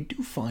I mean, we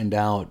do find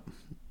out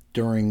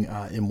during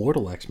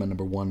Immortal X-Men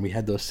 #1, we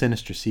had those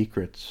Sinister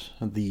Secrets,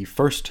 the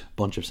first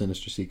bunch of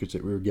Sinister Secrets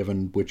that we were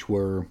given, which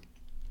were,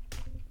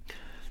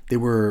 they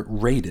were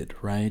rated,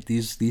 right?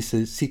 These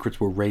secrets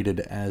were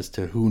rated as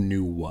to who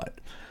knew what.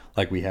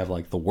 Like we have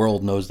like the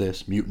world knows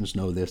this, mutants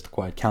know this, the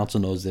Quiet Council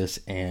knows this,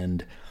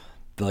 and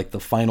the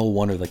final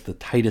one, or like the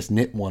tightest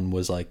knit one,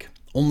 was like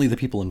only the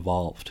people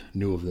involved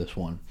knew of this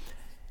one.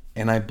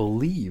 And I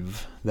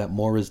believe that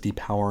Moira's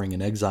depowering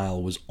in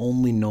exile was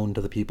only known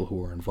to the people who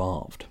were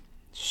involved.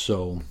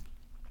 So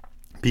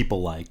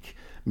people like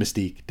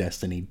Mystique,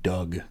 Destiny,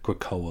 Doug,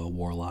 Krakoa,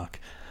 Warlock,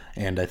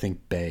 and I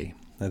think Bay.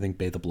 I think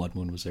Bay the Blood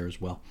Moon was there as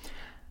well.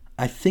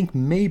 I think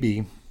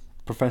maybe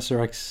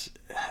Professor X,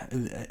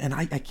 and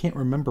I can't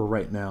remember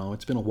right now.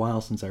 It's been a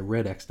while since I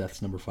read X-Deaths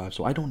 #5,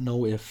 so I don't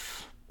know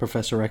if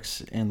Professor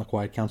X and the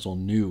Quiet Council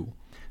knew.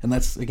 And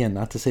that's, again,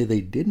 not to say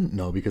they didn't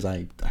know, because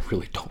I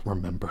really don't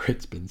remember.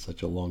 It's been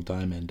such a long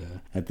time,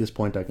 and at this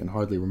point I can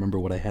hardly remember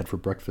what I had for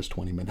breakfast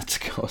 20 minutes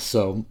ago.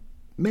 So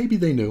maybe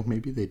they knew,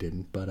 maybe they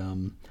didn't. But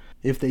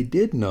if they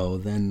did know,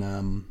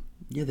 then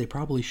yeah, they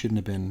probably shouldn't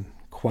have been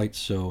quite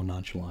so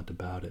nonchalant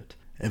about it.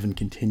 Evan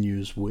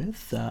continues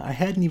with, I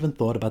hadn't even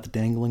thought about the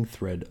dangling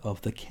thread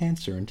of the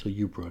cancer until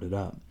you brought it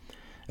up.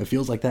 It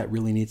feels like that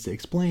really needs to be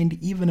explained,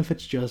 even if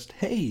it's just,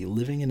 hey,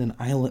 living in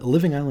a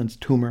living island's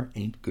tumor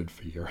ain't good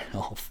for your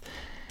health.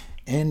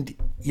 And,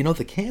 you know,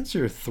 the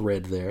cancer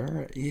thread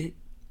there, it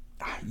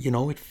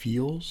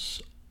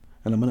feels,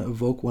 and I'm going to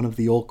evoke one of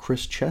the old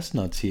Chris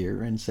Chestnuts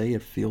here and say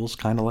it feels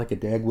kind of like a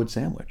Dagwood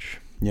sandwich.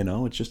 You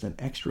know, it's just an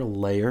extra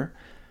layer,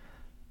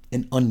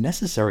 an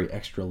unnecessary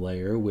extra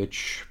layer,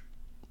 which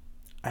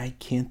I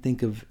can't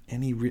think of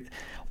any...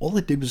 all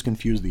it did was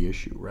confuse the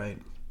issue, right?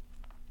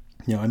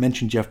 You know, I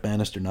mentioned Jeff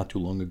Bannister not too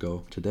long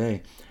ago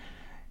today,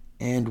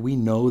 and we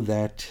know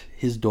that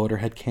his daughter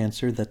had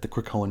cancer that the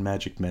Krakoan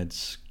magic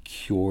meds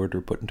cured or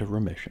put into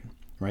remission,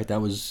 right?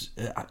 That was,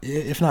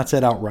 if not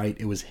said outright,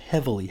 it was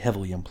heavily,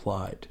 heavily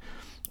implied.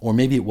 Or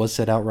maybe it was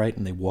said outright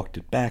and they walked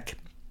it back.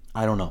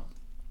 I don't know.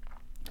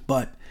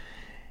 But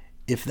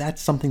if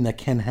that's something that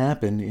can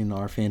happen in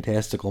our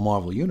fantastical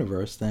Marvel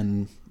universe,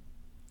 then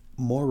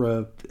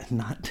Moira,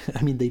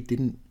 they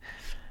didn't...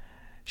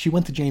 She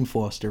went to Jane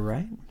Foster,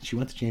 right? She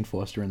went to Jane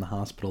Foster in the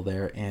hospital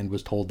there and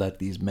was told that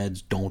these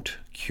meds don't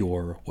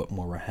cure what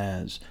Moira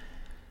has,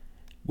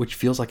 which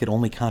feels like it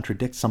only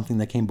contradicts something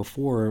that came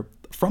before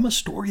from a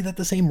story that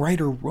the same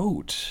writer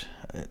wrote.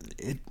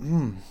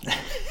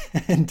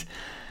 And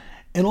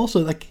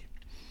also, like,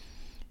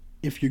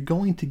 if you're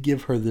going to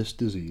give her this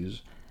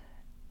disease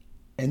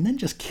and then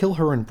just kill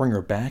her and bring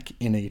her back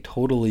in a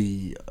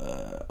totally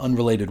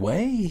unrelated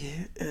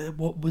way,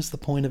 what was the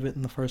point of it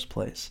in the first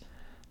place?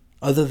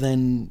 Other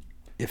than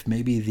if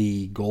maybe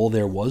the goal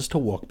there was to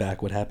walk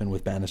back what happened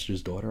with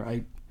Bannister's daughter,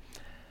 I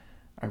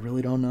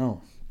really don't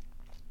know.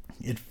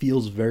 It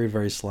feels very,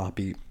 very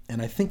sloppy.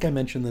 And I think I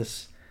mentioned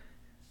this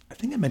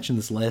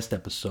last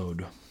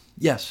episode.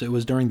 Yes, it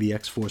was during the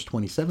X-Force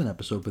 27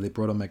 episode where they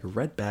brought Omega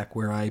Red back,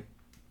 where I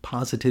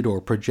posited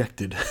or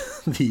projected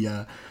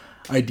the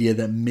idea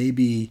that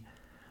maybe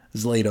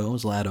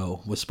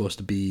Zlato was supposed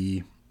to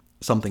be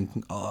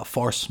something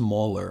far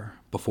smaller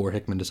before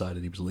Hickman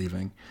decided he was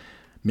leaving.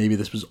 Maybe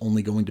this was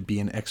only going to be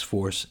an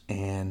X-Force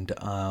and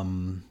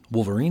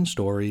Wolverine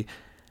story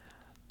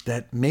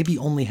that maybe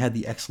only had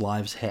the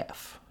X-Lives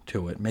half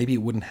to it. Maybe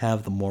it wouldn't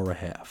have the Moira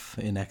half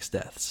in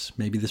X-Deaths.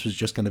 Maybe this was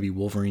just going to be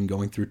Wolverine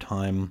going through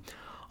time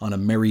on a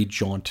merry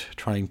jaunt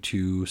trying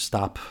to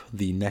stop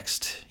the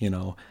next,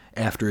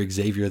 after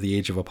Xavier, the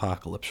Age of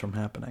Apocalypse from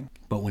happening.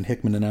 But when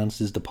Hickman announced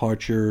his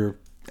departure,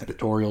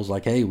 editorials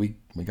like, hey, we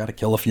got to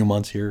kill a few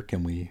months here.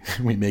 Can we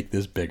make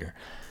this bigger?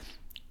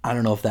 I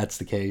don't know if that's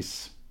the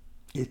case.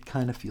 It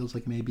kind of feels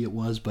like maybe it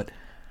was, but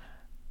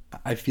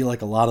I feel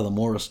like a lot of the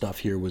Moira stuff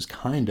here was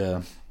kind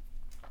of,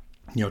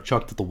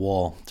 chucked at the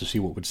wall to see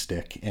what would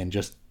stick and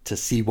just to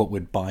see what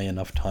would buy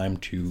enough time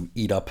to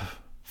eat up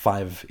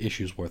 5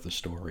 issues worth of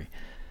story.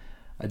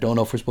 I don't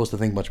know if we're supposed to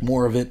think much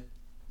more of it.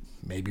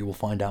 Maybe we'll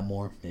find out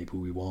more. Maybe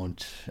we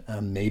won't.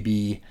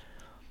 Maybe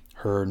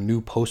her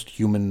new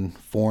post-human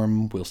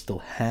form will still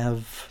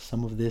have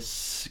some of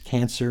this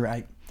cancer.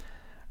 I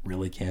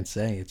really can't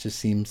say. It just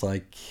seems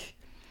like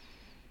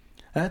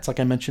That's like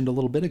I mentioned a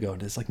little bit ago.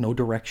 There's like no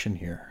direction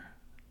here.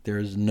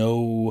 There's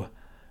no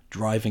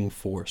driving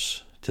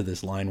force to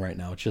this line right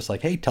now. It's just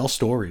like, hey, tell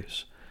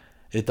stories.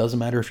 It doesn't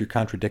matter if you're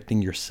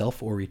contradicting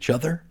yourself or each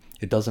other.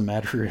 It doesn't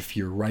matter if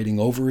you're writing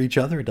over each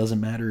other. It doesn't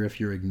matter if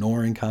you're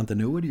ignoring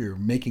continuity or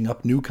making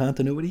up new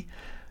continuity.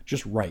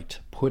 Just write.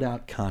 Put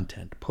out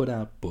content. Put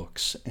out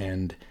books.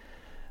 And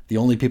the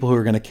only people who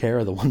are going to care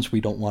are the ones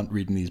we don't want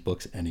reading these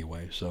books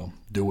anyway. So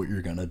do what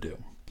you're going to do.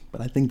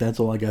 But I think that's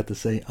all I got to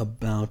say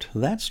about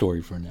that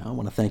story for now. I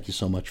want to thank you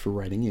so much for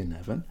writing in,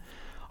 Evan.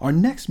 Our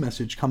next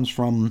message comes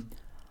from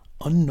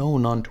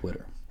Unknown on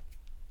Twitter.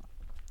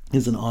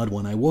 It's an odd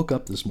one. I woke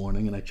up this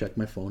morning and I checked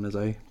my phone, as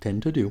I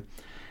tend to do,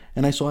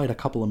 and I saw I had a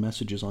couple of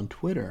messages on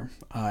Twitter.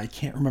 I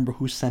can't remember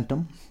who sent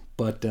them,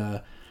 but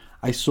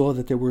I saw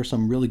that there were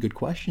some really good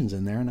questions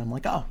in there, and I'm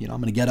like, I'm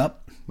going to get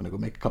up, I'm going to go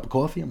make a cup of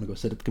coffee, I'm going to go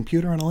sit at the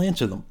computer, and I'll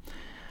answer them.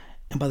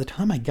 And by the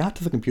time I got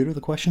to the computer,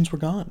 the questions were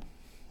gone.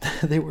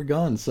 They were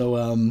gone. So,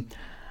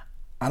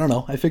 I don't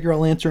know. I figure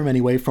I'll answer them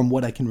anyway from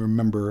what I can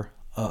remember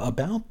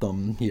about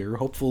them here.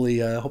 Hopefully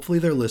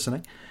they're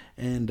listening,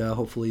 and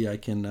hopefully I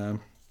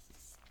can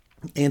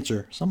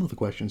answer some of the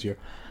questions here.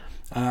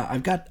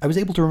 I was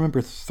able to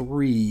remember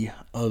 3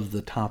 of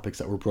the topics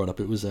that were brought up.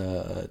 It was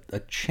a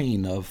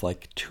chain of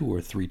like 2 or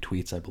 3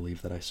 tweets, I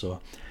believe, that I saw.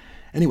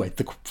 Anyway,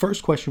 the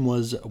first question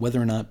was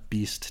whether or not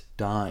Beast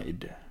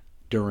died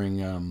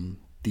during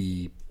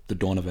the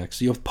dawn of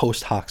X,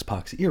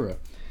 post-Hoxpox era.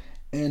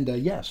 And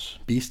yes,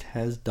 Beast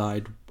has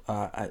died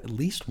at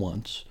least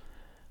once.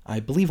 I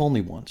believe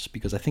only once,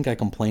 because I think I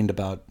complained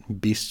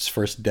about Beast's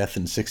first death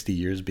in 60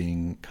 years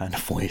being kind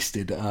of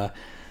wasted.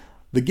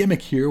 The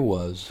gimmick here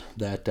was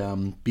that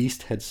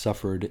Beast had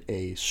suffered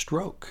a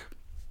stroke,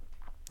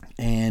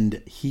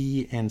 and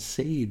he and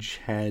Sage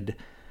had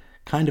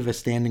kind of a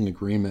standing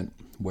agreement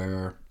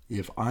where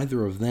if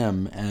either of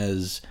them,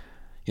 as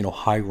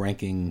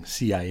high-ranking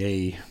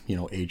CIA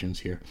agents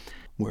here,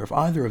 where if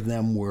either of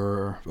them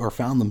were or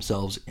found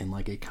themselves in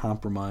like a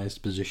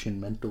compromised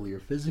position mentally or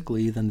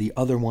physically, then the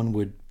other one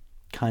would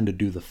kind of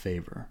do the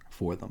favor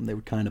for them. They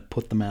would kind of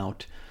put them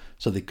out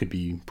so they could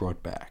be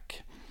brought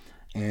back.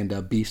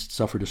 And Beast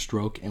suffered a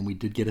stroke, and we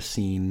did get a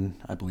scene,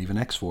 I believe, in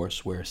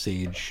X-Force, where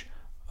Sage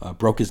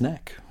broke his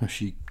neck.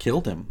 She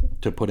killed him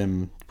to put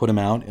him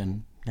out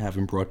and have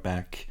him brought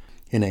back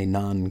in a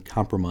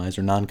non-compromised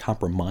or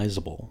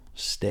non-compromisable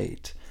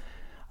state.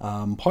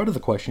 Part of the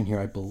question here,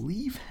 I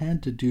believe,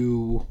 had to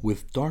do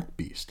with Dark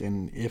Beast,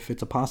 and if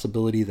it's a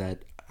possibility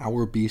that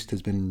our Beast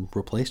has been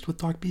replaced with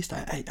Dark Beast.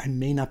 I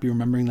may not be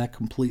remembering that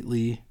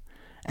completely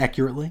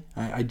accurately.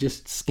 I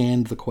just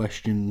scanned the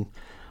question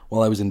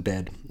while I was in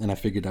bed, and I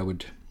figured I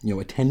would,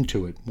 attend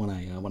to it when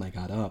I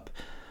got up.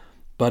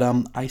 But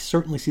I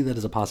certainly see that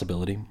as a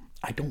possibility.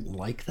 I don't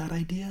like that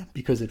idea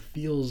because it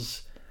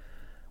feels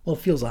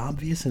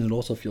obvious, and it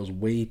also feels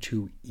way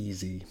too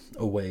easy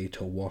a way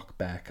to walk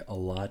back a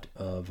lot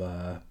of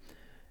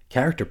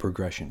character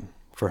progression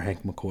for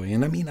Hank McCoy.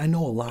 And I mean, I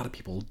know a lot of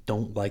people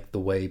don't like the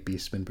way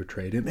Beast's been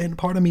portrayed, and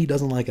part of me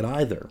doesn't like it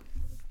either.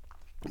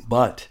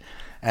 But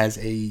as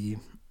a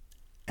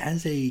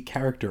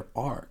character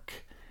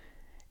arc,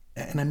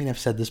 and I mean, I've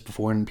said this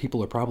before, and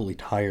people are probably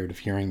tired of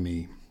hearing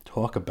me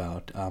talk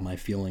about my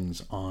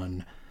feelings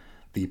on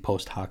the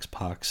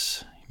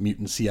post-Hoxpox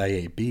mutant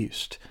CIA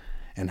Beast,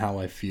 and how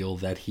I feel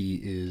that he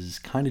is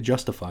kind of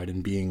justified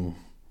in being,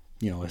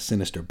 a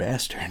sinister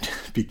bastard,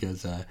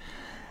 because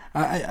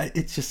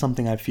it's just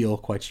something I feel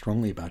quite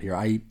strongly about here.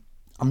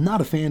 I'm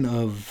not a fan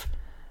of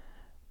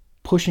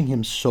pushing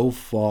him so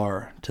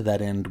far to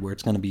that end where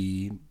it's going to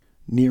be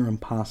near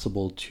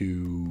impossible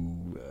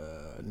to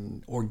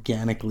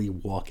organically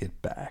walk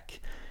it back.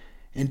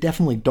 And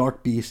definitely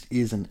Dark Beast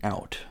is an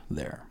out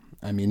there.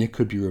 I mean, it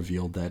could be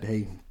revealed that,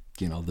 hey,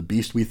 the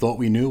Beast we thought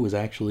we knew was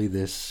actually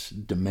this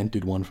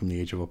demented one from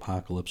the Age of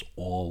Apocalypse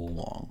all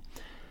along.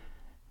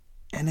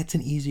 And it's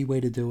an easy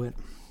way to do it.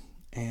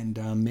 And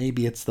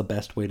maybe it's the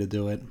best way to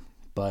do it.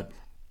 But,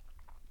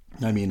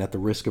 I mean, at the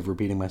risk of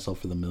repeating myself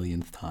for the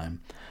millionth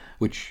time,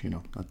 which,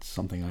 that's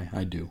something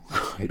I do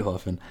quite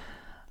often,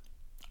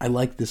 I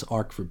like this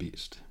arc for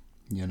Beast.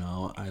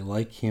 I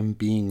like him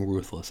being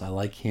ruthless. I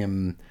like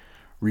him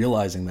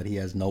realizing that he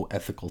has no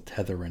ethical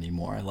tether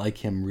anymore. I like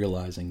him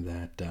realizing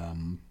that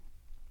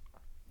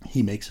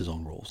he makes his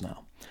own rules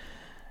now.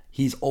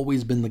 He's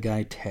always been the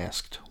guy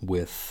tasked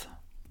with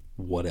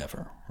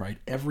whatever, right?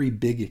 Every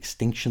big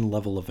extinction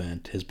level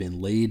event has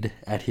been laid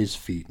at his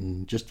feet,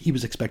 and he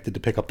was expected to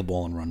pick up the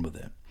ball and run with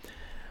it.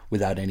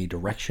 Without any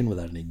direction,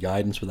 without any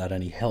guidance, without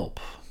any help.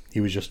 He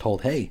was just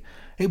told, hey,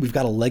 we've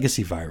got a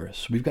legacy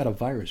virus. We've got a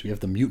virus. We have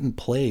the mutant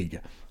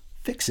plague.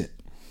 Fix it.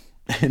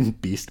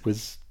 And Beast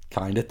was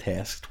kind of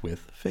tasked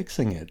with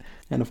fixing it.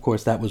 And of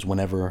course, that was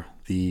whenever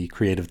the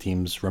creative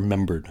teams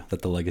remembered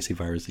that the legacy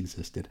virus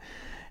existed.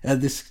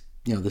 This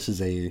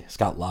is a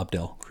Scott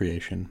Lobdell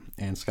creation,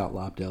 and Scott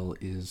Lobdell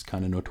is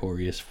kind of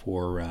notorious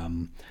for,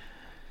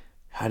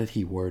 how did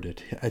he word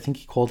it? I think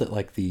he called it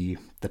like the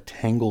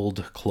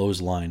tangled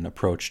clothesline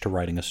approach to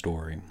writing a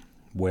story,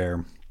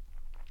 where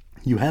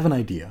you have an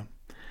idea,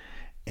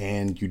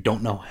 and you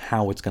don't know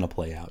how it's going to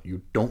play out.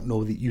 You don't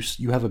know that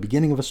you have a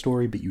beginning of a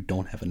story, but you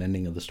don't have an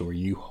ending of the story.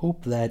 You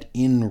hope that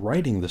in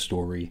writing the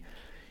story,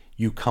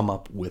 you come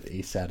up with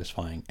a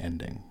satisfying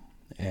ending.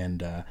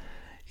 And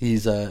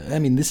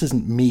this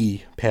isn't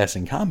me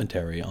passing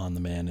commentary on the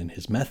man and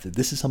his method.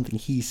 This is something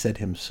he said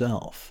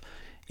himself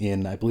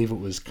in, I believe it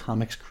was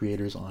Comics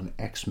Creators on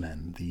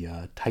X-Men,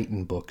 the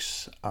Titan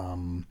Books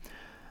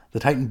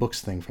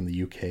thing from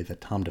the UK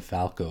that Tom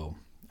DeFalco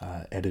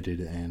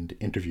edited and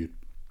interviewed.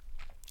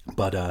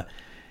 But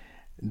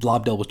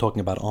Lobdell was talking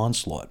about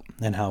Onslaught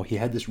and how he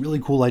had this really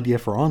cool idea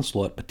for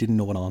Onslaught, but didn't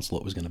know what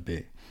Onslaught was going to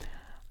be.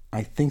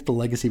 I think the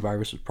Legacy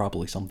Virus was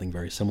probably something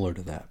very similar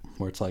to that,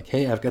 where it's like,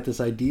 hey, I've got this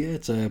idea.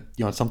 It's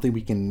it's something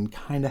we can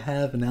kind of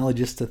have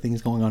analogous to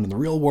things going on in the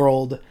real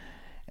world,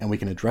 and we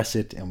can address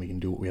it, and we can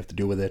do what we have to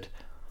do with it.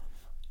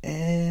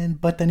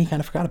 But then he kind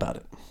of forgot about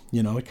it.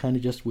 It kind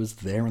of just was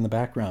there in the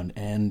background,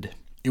 and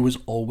it was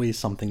always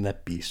something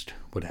that Beast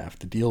would have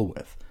to deal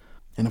with.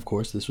 And of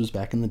course, this was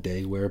back in the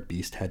day where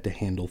Beast had to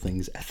handle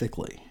things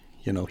ethically.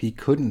 He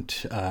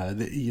couldn't,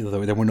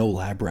 there were no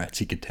lab rats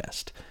he could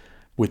test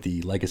with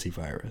the Legacy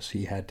Virus.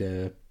 He had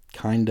to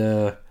kind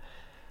of,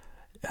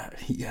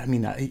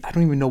 I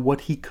don't even know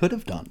what he could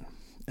have done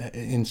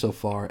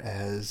insofar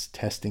as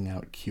testing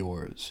out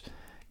cures,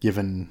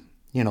 given,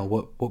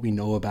 what we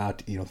know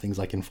about, things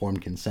like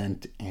informed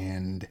consent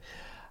and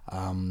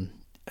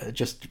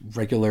just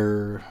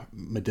regular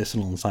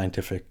medicinal and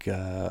scientific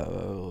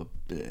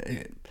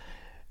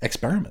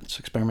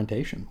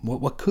experimentation.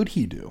 What could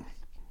he do?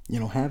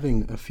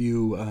 Having a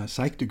few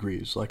psych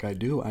degrees like I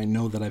do, I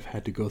know that I've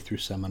had to go through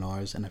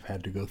seminars and I've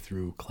had to go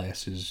through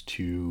classes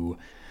to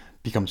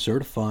become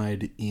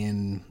certified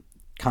in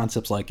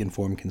concepts like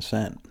informed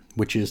consent,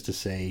 which is to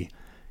say,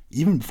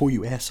 even before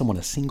you ask someone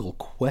a single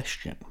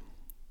question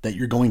that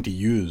you're going to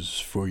use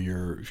for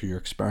your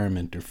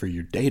experiment or for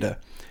your data,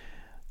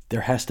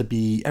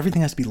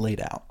 everything has to be laid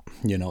out.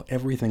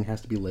 Everything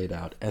has to be laid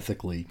out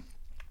ethically.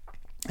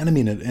 And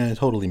it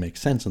totally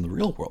makes sense in the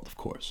real world, of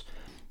course.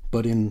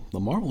 But in the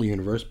Marvel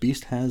Universe,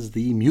 Beast has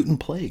the mutant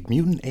plague,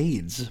 mutant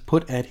AIDS,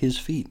 put at his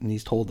feet, and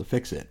he's told to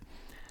fix it.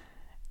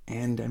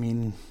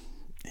 And,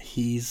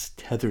 he's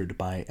tethered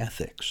by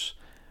ethics.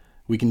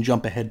 We can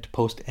jump ahead to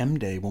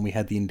post-M-Day when we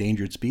had the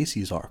Endangered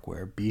Species arc,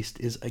 where Beast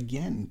is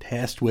again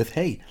tasked with,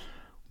 hey,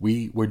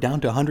 we're down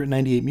to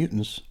 198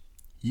 mutants.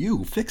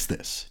 You fix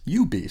this.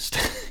 You, Beast.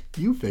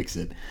 You fix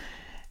it.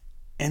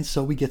 And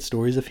so we get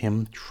stories of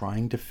him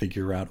trying to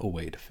figure out a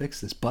way to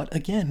fix this. But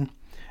again,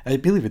 I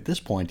believe at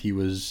this point he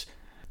was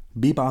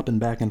bebopping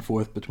back and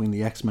forth between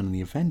the X-Men and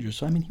the Avengers.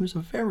 So, he was a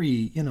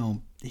very,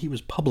 he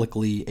was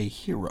publicly a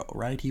hero,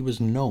 right? He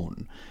was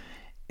known.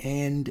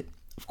 And,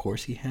 of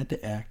course, he had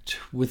to act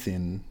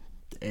within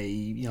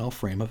a,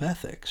 frame of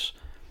ethics.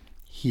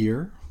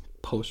 Here,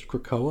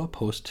 post-Krakoa,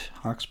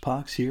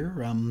 post-Hoxpox here,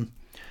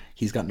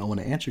 he's got no one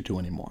to answer to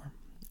anymore.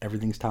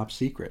 Everything's top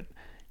secret.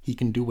 He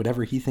can do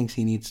whatever he thinks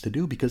he needs to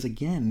do because,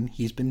 again,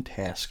 he's been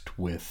tasked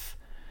with,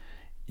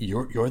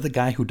 you're the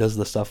guy who does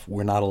the stuff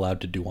we're not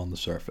allowed to do on the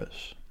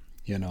surface.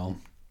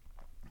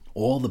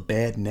 All the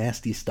bad,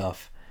 nasty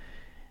stuff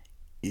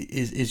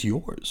is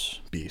yours,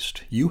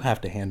 Beast. You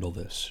have to handle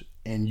this.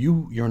 And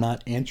you're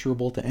not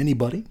answerable to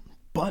anybody,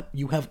 but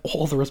you have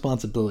all the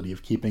responsibility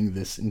of keeping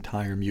this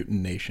entire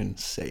mutant nation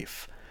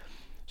safe.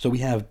 So we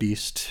have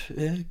Beast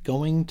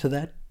going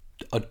to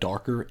a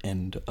darker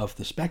end of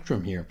the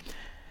spectrum here.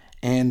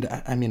 And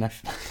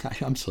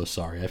I'm so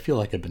sorry. I feel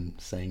like I've been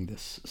saying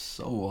this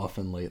so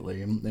often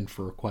lately and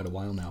for quite a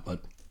while now,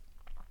 but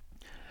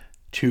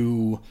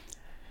to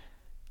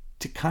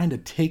kind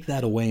of take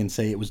that away and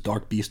say it was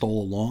Dark Beast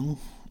all along,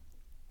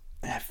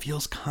 it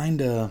feels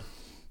kind of,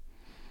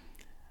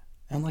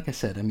 and like I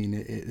said,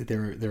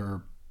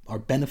 there are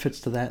benefits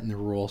to that, and there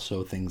are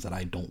also things that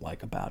I don't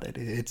like about it.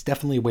 It's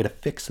definitely a way to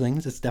fix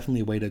things. It's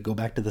definitely a way to go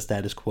back to the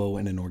status quo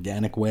in an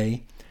organic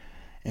way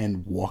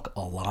and walk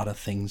a lot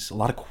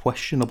of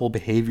questionable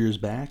behaviors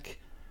back.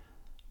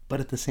 But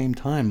at the same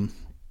time,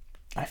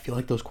 I feel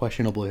like those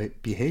questionable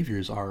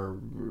behaviors are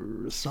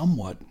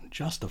somewhat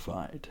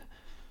justified.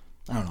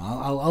 I don't know.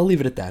 I'll leave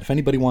it at that. If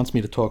anybody wants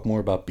me to talk more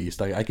about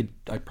Beast, I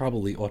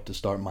probably ought to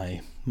start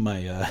my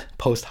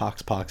post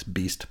Hoxpox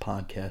Beast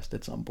podcast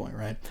at some point,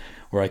 right?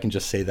 Where I can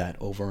just say that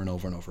over and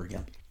over and over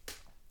again.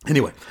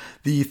 Anyway,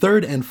 the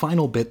third and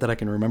final bit that I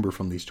can remember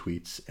from these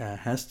tweets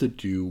has to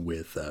do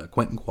with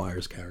Quentin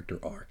Quire's character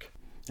arc.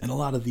 And a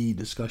lot of the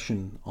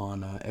discussion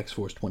on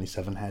X-Force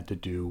 27 had to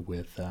do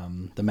with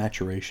the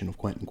maturation of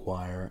Quentin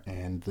Quire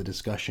and the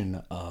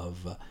discussion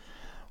of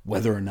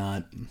whether or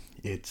not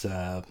it's,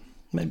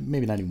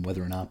 maybe not even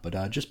whether or not,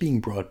 but just being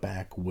brought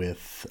back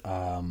with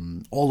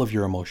all of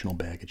your emotional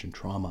baggage and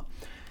trauma.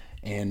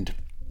 And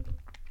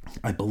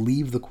I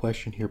believe the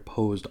question here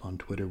posed on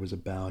Twitter was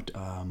about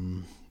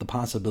the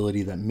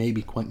possibility that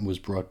maybe Quentin was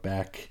brought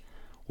back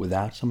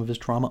without some of his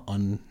trauma,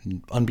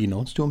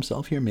 unbeknownst to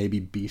himself here. Maybe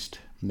Beast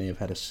may have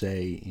had a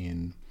say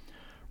in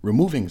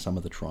removing some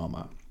of the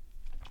trauma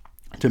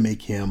to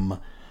make him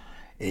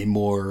a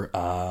more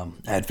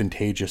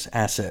advantageous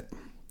asset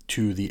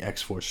to the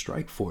X-Force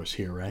Strike Force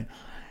here, right?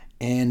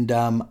 And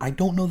I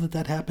don't know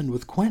that happened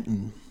with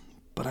Quentin,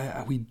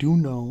 but we do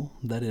know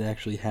that it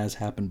actually has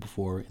happened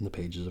before in the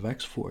pages of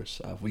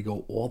X-Force. If we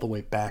go all the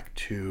way back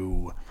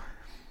to,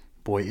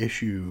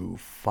 issue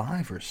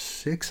 5 or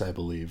 6, I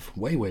believe,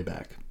 way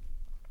back,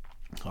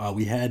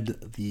 we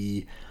had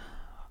the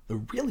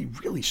really,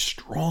 really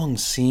strong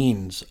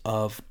scenes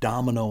of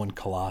Domino and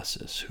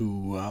Colossus,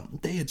 who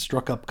they had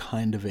struck up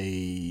kind of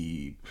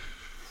a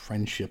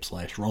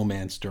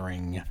friendship/romance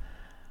during,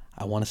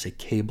 I want to say,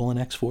 Cable and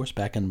X-Force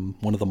back in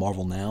one of the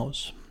Marvel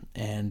Nows.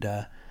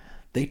 And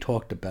they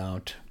talked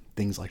about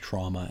things like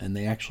trauma, and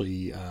they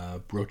actually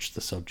broached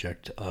the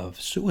subject of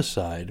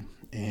suicide.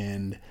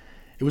 And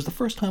it was the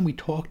first time we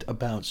talked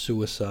about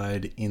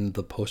suicide in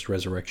the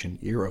post-resurrection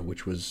era,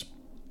 which was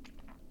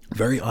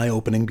very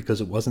eye-opening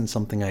because it wasn't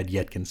something I'd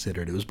yet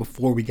considered. It was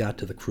before we got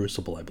to the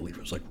Crucible, I believe.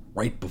 It was like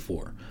right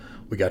before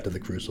we got to the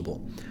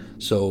Crucible.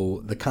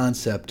 So the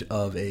concept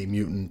of a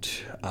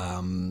mutant,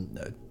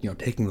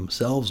 taking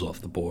themselves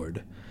off the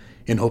board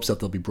in hopes that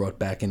they'll be brought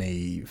back in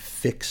a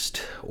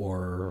fixed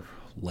or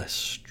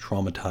less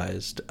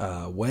traumatized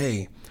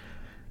way,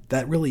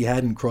 that really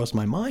hadn't crossed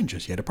my mind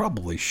just yet. It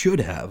probably should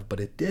have,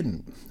 but it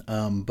didn't.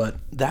 But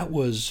that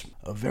was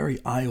a very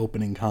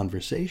eye-opening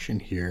conversation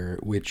here,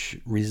 which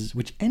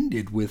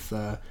ended with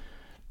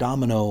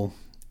Domino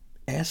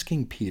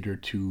asking Peter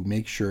to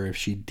make sure if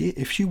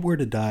she were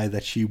to die,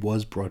 that she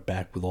was brought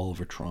back with all of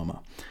her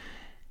trauma.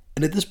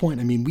 And at this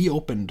point, I mean, we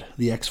opened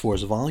the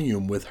X-Force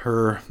volume with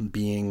her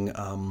being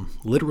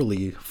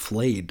literally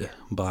flayed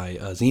by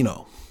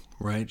Zeno,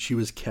 right? She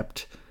was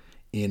kept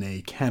in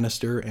a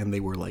canister, and they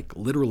were like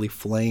literally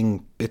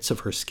flaying bits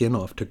of her skin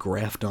off to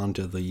graft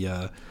onto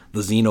the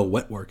Xeno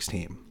Wetworks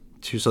team,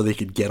 so they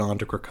could get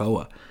onto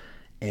Krakoa.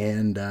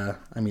 And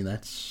I mean,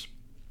 that's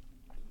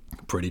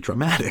pretty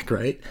traumatic,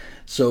 right?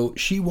 So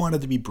she wanted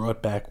to be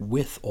brought back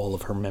with all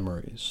of her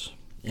memories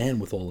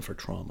and with all of her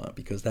trauma,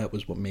 because that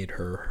was what made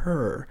her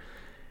her.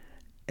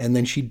 And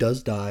then she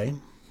does die,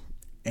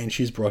 and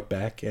she's brought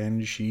back,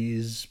 and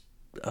she's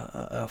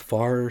a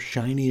far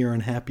shinier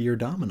and happier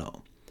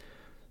Domino.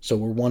 So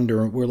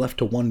we're left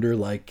to wonder,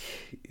 like,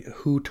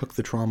 who took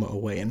the trauma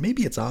away? And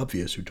maybe it's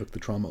obvious who took the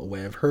trauma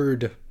away. I've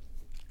heard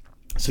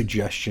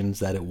suggestions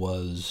that it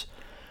was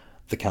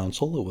the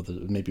Council, or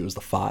maybe it was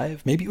the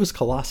Five, maybe it was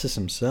Colossus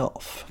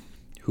himself,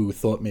 who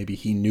thought maybe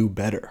he knew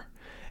better.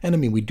 And I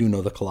mean, we do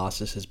know that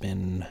Colossus has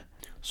been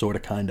sort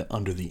of kind of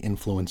under the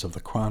influence of the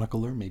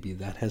Chronicler. Maybe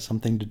that has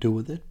something to do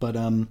with it. But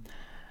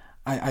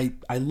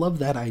I love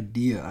that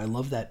idea. I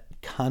love that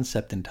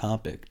concept and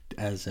topic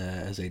as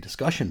a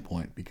discussion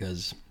point,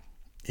 because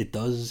it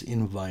does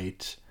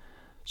invite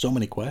so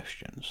many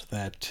questions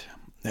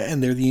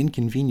and they're the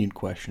inconvenient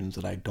questions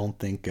that I don't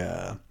think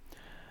the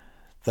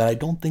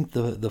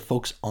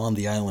folks on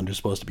the island are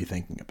supposed to be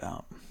thinking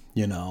about,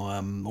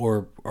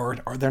 or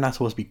they're not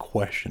supposed to be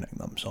questioning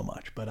them so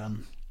much. But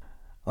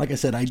like I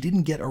said, I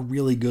didn't get a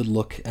really good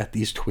look at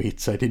these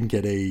tweets. I didn't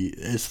get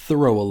as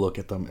thorough a look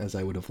at them as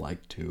I would have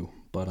liked to.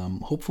 But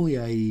hopefully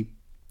I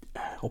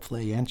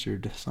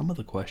answered some of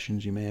the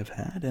questions you may have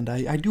had, and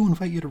I do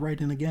invite you to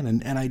write in again,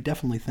 and I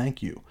definitely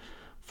thank you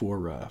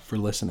for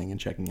listening and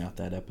checking out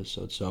that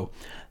episode. So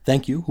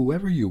thank you,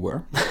 whoever you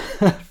were,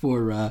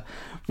 for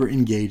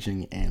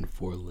engaging and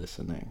for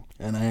listening.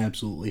 And I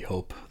absolutely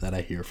hope that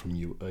I hear from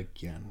you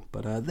again.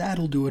 But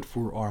that'll do it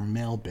for our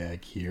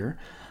mailbag here.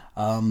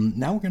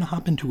 Now we're going to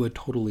hop into a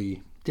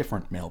totally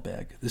different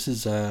mailbag. This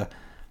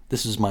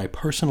is my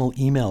personal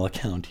email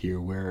account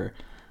here, where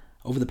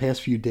over the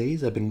past few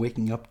days I've been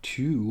waking up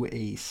to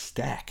a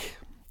stack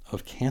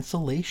of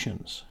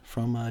cancellations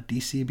from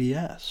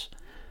DCBS.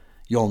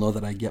 You all know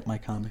that I get my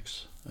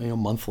comics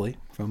monthly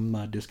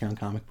from Discount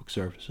Comic Book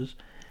Services.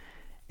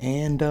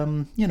 And,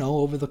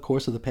 over the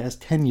course of the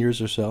past 10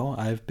 years or so,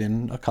 I've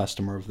been a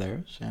customer of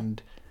theirs.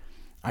 And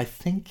I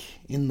think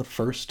in the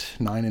first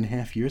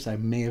 9.5 years, I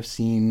may have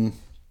seen,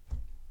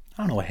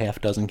 a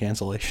half dozen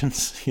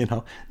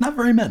cancellations, not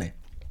very many.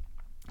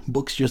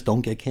 Books just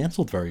don't get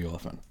canceled very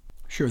often.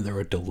 Sure, there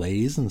are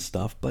delays and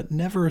stuff, but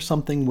never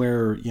something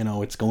where,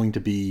 it's going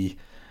to be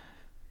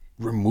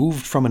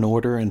removed from an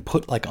order and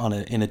put like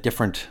in a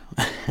different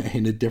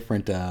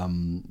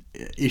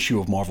issue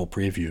of Marvel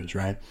Previews,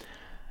 right?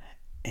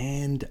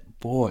 And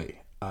boy,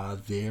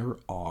 there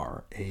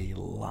are a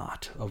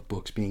lot of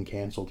books being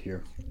canceled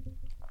here.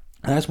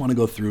 And I just want to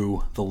go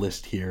through the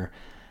list here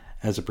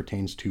as it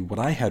pertains to what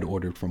I had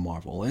ordered from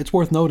Marvel. It's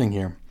worth noting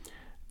here,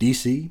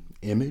 DC,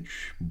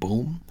 Image,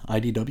 Boom,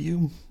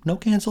 IDW, no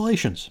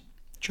cancellations.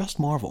 Just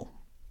Marvel,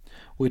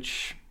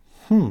 which,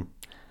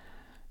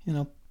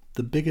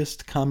 the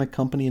biggest comic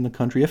company in the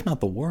country, if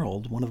not the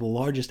world, one of the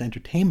largest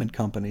entertainment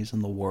companies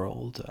in the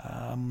world,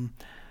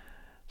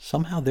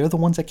 somehow they're the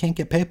ones that can't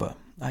get paper.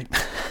 I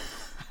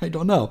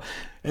don't know.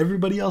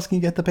 Everybody else can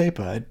get the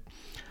paper. I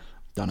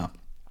don't know.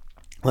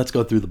 Let's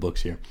go through the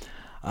books here.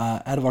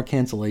 Out of our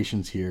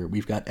cancellations here,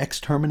 we've got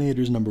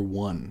Exterminators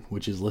 #1,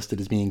 which is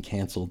listed as being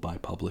canceled by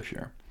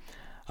publisher.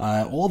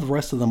 All the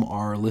rest of them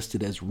are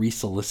listed as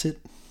resolicit.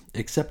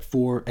 except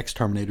for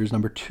Exterminators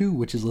number 2,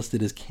 which is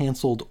listed as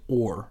canceled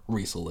or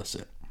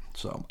resolicit.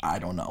 So, I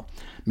don't know.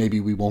 Maybe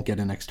we won't get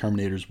an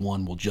Exterminators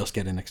 1, we'll just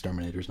get an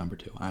Exterminators number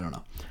 2. I don't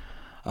know.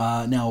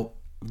 Now,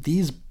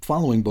 these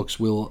following books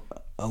will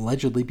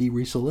allegedly be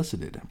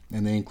resolicited,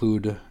 and they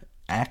include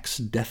Axe,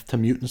 Death to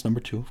Mutants number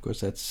 2. Of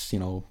course, that's,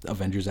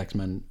 Avengers,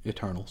 X-Men,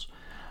 Eternals.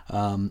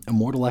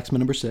 Immortal X-Men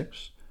number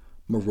 6.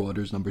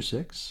 Marauders number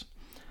 6.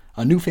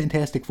 A New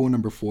Fantastic Four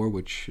number 4,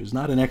 which is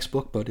not an X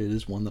book, but it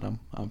is one that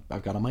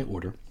I've got on my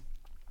order.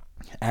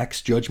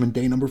 Axe Judgment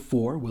Day number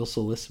 4 will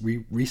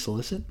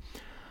resolicit.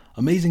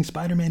 Amazing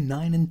Spider-Man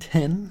 9 and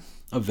 10.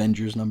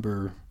 Avengers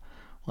number...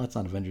 Well, that's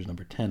not Avengers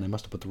number 10. I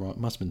must have put the wrong... It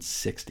must have been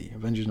 60.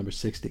 Avengers number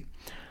 60.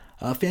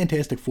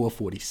 Fantastic Four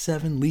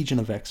 47. Legion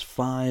of X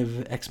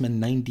 5. X-Men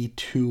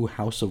 92.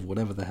 House of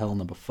whatever the hell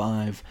number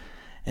 5.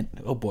 And,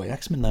 oh boy,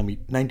 X-Men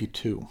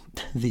 92.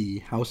 The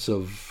House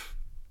of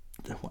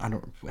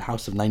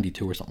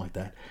 92 or something like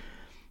that.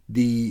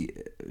 The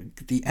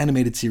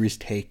animated series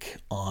take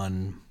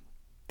on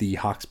the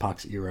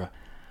Hoxpox era.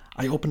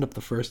 I opened up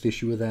the first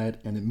issue of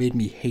that, and it made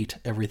me hate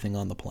everything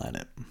on the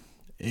planet.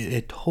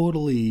 It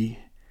totally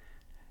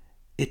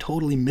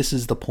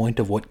misses the point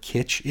of what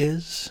kitsch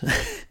is.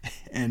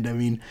 And I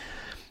mean,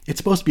 it's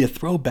supposed to be a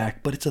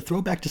throwback, but it's a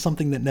throwback to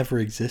something that never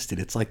existed.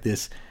 It's like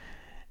this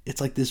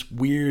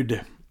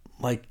weird,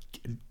 like,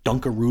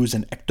 Dunkaroos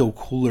and Ecto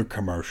Cooler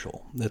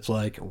commercial that's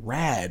like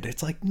rad.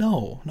 It's like,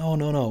 no.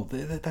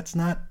 That's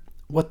not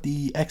what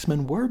the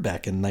X-Men were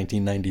back in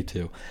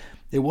 1992.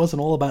 It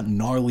wasn't all about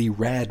gnarly,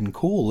 rad, and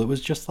cool. It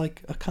was just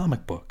like a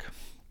comic book.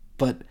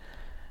 But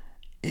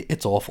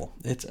it's awful.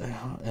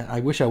 I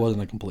wish I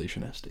wasn't a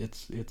completionist.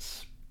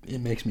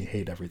 It makes me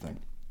hate everything.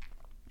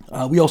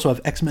 We also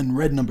have X-Men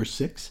Red number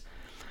 6.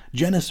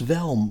 Genis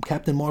Vell,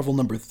 Captain Marvel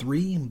number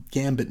 3,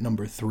 Gambit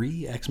number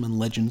 3, X-Men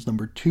Legends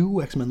number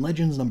 2, X-Men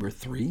Legends number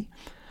 3,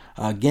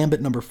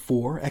 Gambit number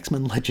 4,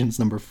 X-Men Legends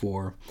number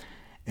 4,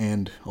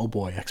 and, oh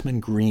boy, X-Men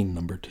Green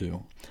number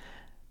 2.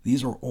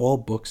 These are all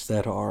books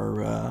that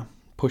are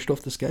pushed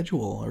off the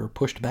schedule or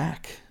pushed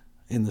back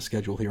in the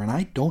schedule here, and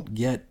I don't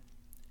get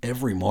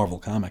every Marvel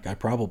comic. I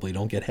probably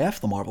don't get half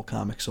the Marvel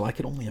comics, so I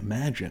could only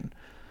imagine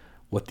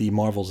what the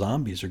Marvel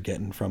zombies are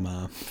getting from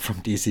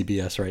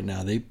DCBS right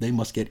now. They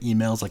must get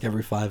emails like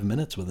every 5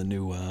 minutes with a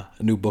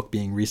new book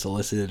being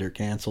resolicited or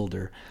canceled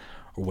or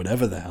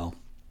whatever the hell.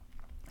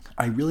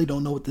 I really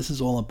don't know what this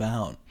is all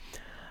about.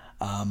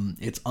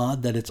 It's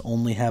odd that it's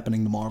only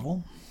happening to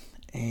Marvel,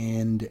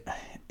 and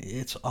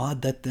it's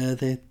odd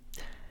that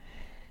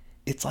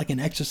it's like an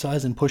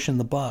exercise in pushing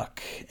the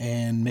buck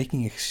and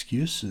making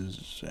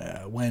excuses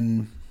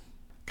when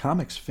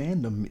comics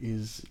fandom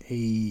is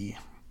a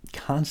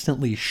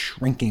constantly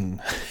shrinking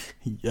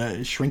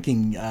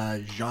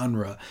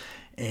genre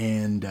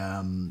and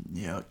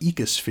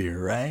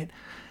ecosphere, right?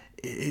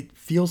 It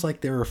feels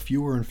like there are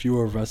fewer and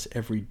fewer of us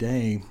every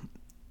day,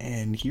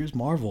 and here's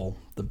Marvel,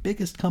 the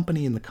biggest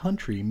company in the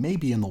country,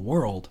 maybe in the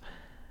world,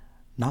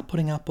 not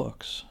putting out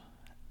books.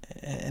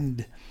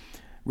 And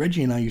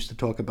Reggie and I used to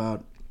talk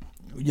about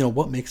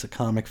what makes a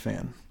comic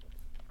fan,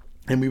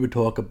 and we would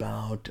talk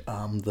about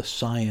the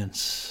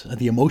science,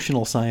 the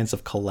emotional science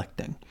of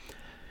collecting,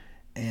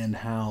 and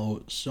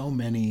how so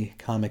many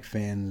comic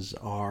fans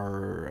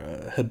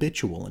are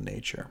habitual in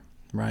nature,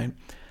 right?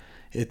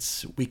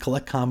 We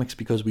collect comics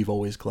because we've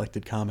always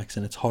collected comics,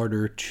 and it's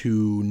harder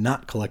to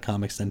not collect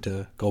comics than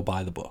to go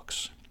buy the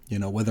books.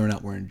 Whether or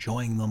not we're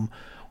enjoying them,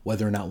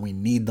 whether or not we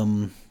need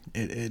them,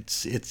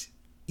 it's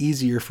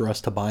easier for us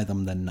to buy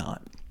them than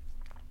not.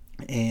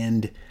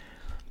 And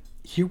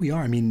here we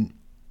are. I mean,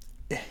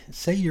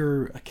 say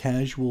you're a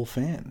casual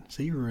fan.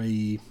 Say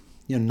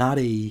you're not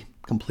a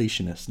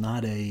completionist,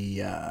 not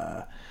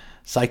a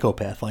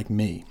psychopath like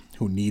me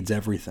who needs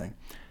everything.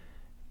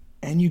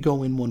 And you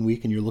go in one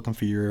week and you're looking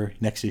for your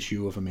next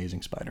issue of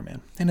Amazing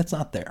Spider-Man, and it's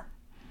not there.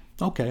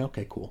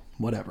 Okay, cool,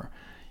 whatever.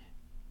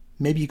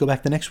 Maybe you go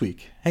back the next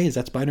week. Hey, is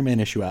that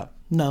Spider-Man issue out?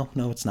 No,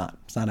 it's not.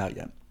 It's not out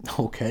yet.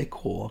 Okay,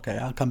 cool. Okay,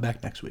 I'll come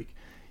back next week.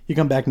 You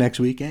come back next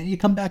week, and you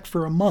come back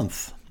for a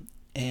month,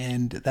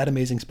 and that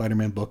Amazing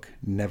Spider-Man book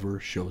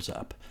never shows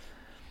up.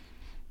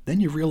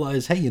 Then you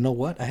realize, hey, you know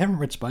what? I haven't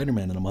read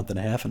Spider-Man in a month and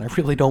a half, and I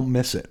really don't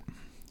miss it.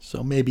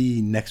 So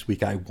maybe next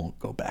week I won't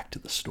go back to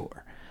the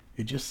store.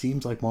 It just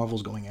seems like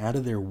Marvel's going out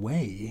of their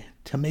way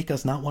to make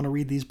us not want to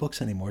read these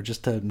books anymore,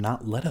 just to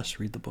not let us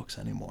read the books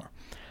anymore.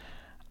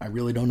 I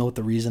really don't know what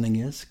the reasoning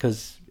is,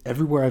 because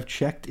everywhere I've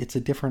checked, it's a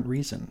different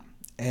reason.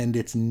 And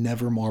it's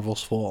never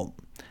Marvel's fault.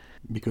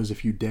 Because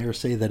if you dare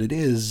say that it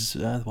is,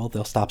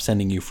 they'll stop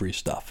sending you free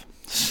stuff.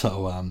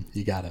 So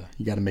you gotta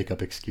make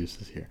up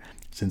excuses here.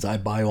 Since I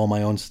buy all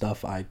my own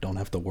stuff, I don't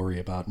have to worry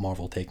about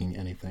Marvel taking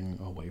anything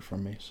away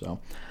from me. So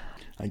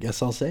I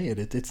guess I'll say it.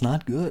 It's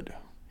not good.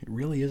 It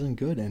really isn't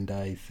good, and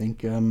I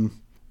think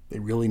they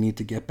really need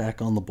to get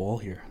back on the ball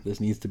here.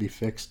 This needs to be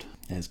fixed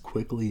as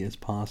quickly as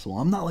possible.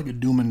 I'm not like a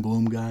doom and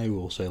gloom guy who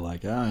will say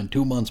like, in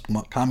 2 months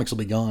comics will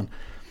be gone.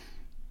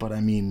 But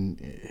I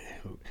mean,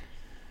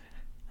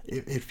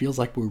 it feels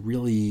like we're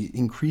really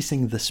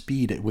increasing the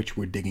speed at which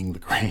we're digging the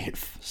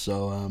grave.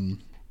 So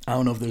I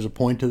don't know if there's a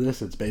point to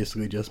this. It's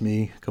basically just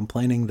me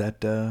complaining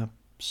that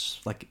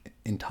like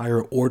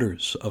entire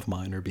orders of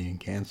mine are being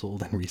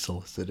canceled and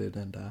resolicited,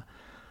 and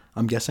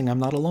I'm guessing I'm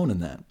not alone in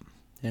that.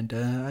 And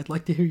I'd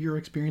like to hear your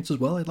experience as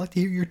well. I'd like to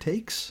hear your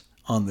takes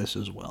on this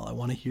as well. I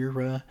want to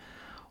hear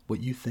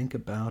what you think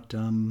about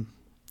the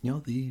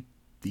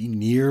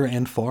near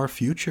and far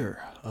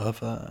future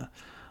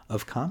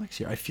of comics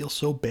here. I feel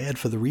so bad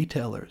for the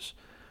retailers.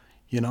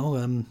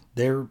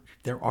 There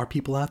are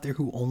people out there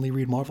who only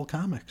read Marvel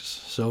comics.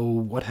 So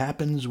what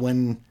happens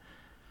when,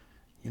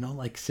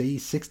 like say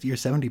 60 or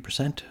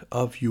 70%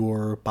 of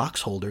your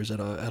box holders at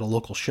a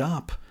local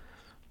shop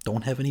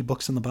don't have any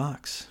books in the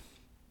box?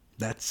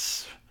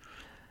 That's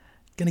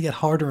going to get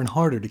harder and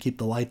harder to keep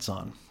the lights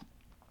on.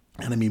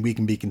 And I mean, we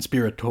can be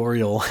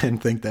conspiratorial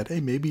and think that, hey,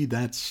 maybe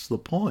that's the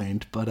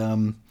point, but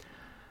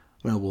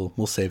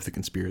we'll save the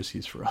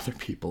conspiracies for other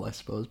people, I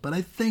suppose. But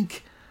I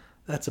think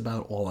that's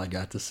about all I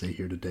got to say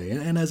here today.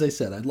 And as I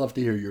said, I'd love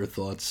to hear your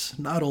thoughts,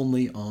 not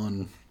only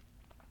on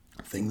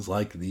things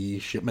like the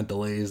shipment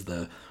delays,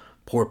 the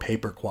poor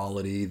paper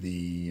quality,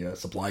 the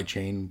supply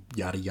chain,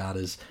 yada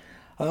yadas.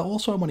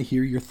 Also, I want to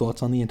hear your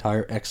thoughts on the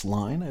entire X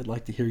line. I'd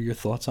like to hear your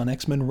thoughts on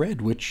X-Men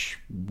Red, which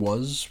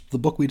was the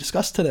book we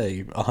discussed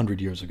today 100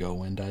 years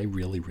ago, and I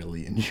really,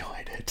 really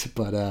enjoyed it.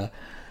 But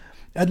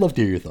I'd love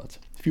to hear your thoughts.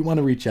 If you want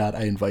to reach out,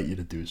 I invite you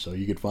to do so.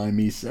 You can find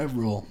me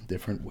several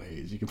different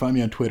ways. You can find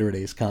me on Twitter at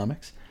Ace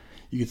Comics.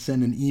 You can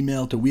send an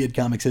email to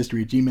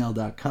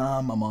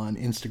weirdcomicshistory@gmail.com. I'm on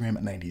Instagram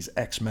at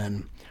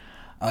 90sxmen.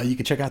 You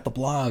can check out the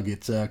blog.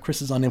 It's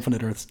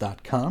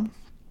chrisisoninfiniteearths.com.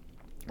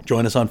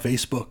 Join us on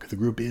Facebook. The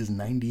group is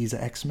 90s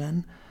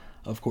X-Men.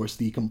 Of course,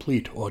 the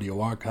complete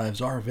audio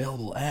archives are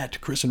available at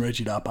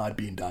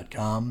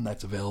chrisandreggie.podbean.com.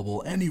 That's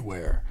available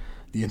anywhere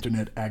the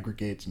internet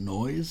aggregates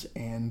noise.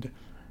 And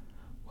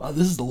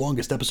this is the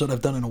longest episode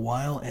I've done in a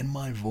while, and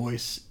my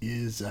voice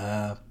is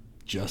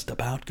just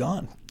about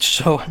gone.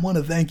 So I want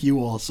to thank you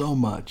all so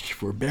much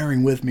for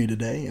bearing with me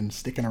today and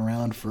sticking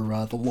around for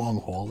the long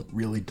haul. It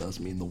really does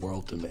mean the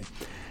world to me.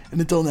 And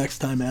until next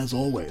time, as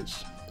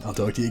always, I'll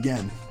talk to you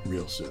again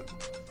real soon.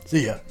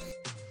 See ya.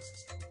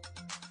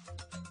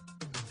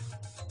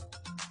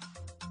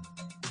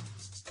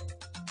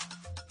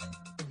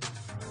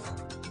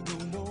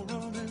 No more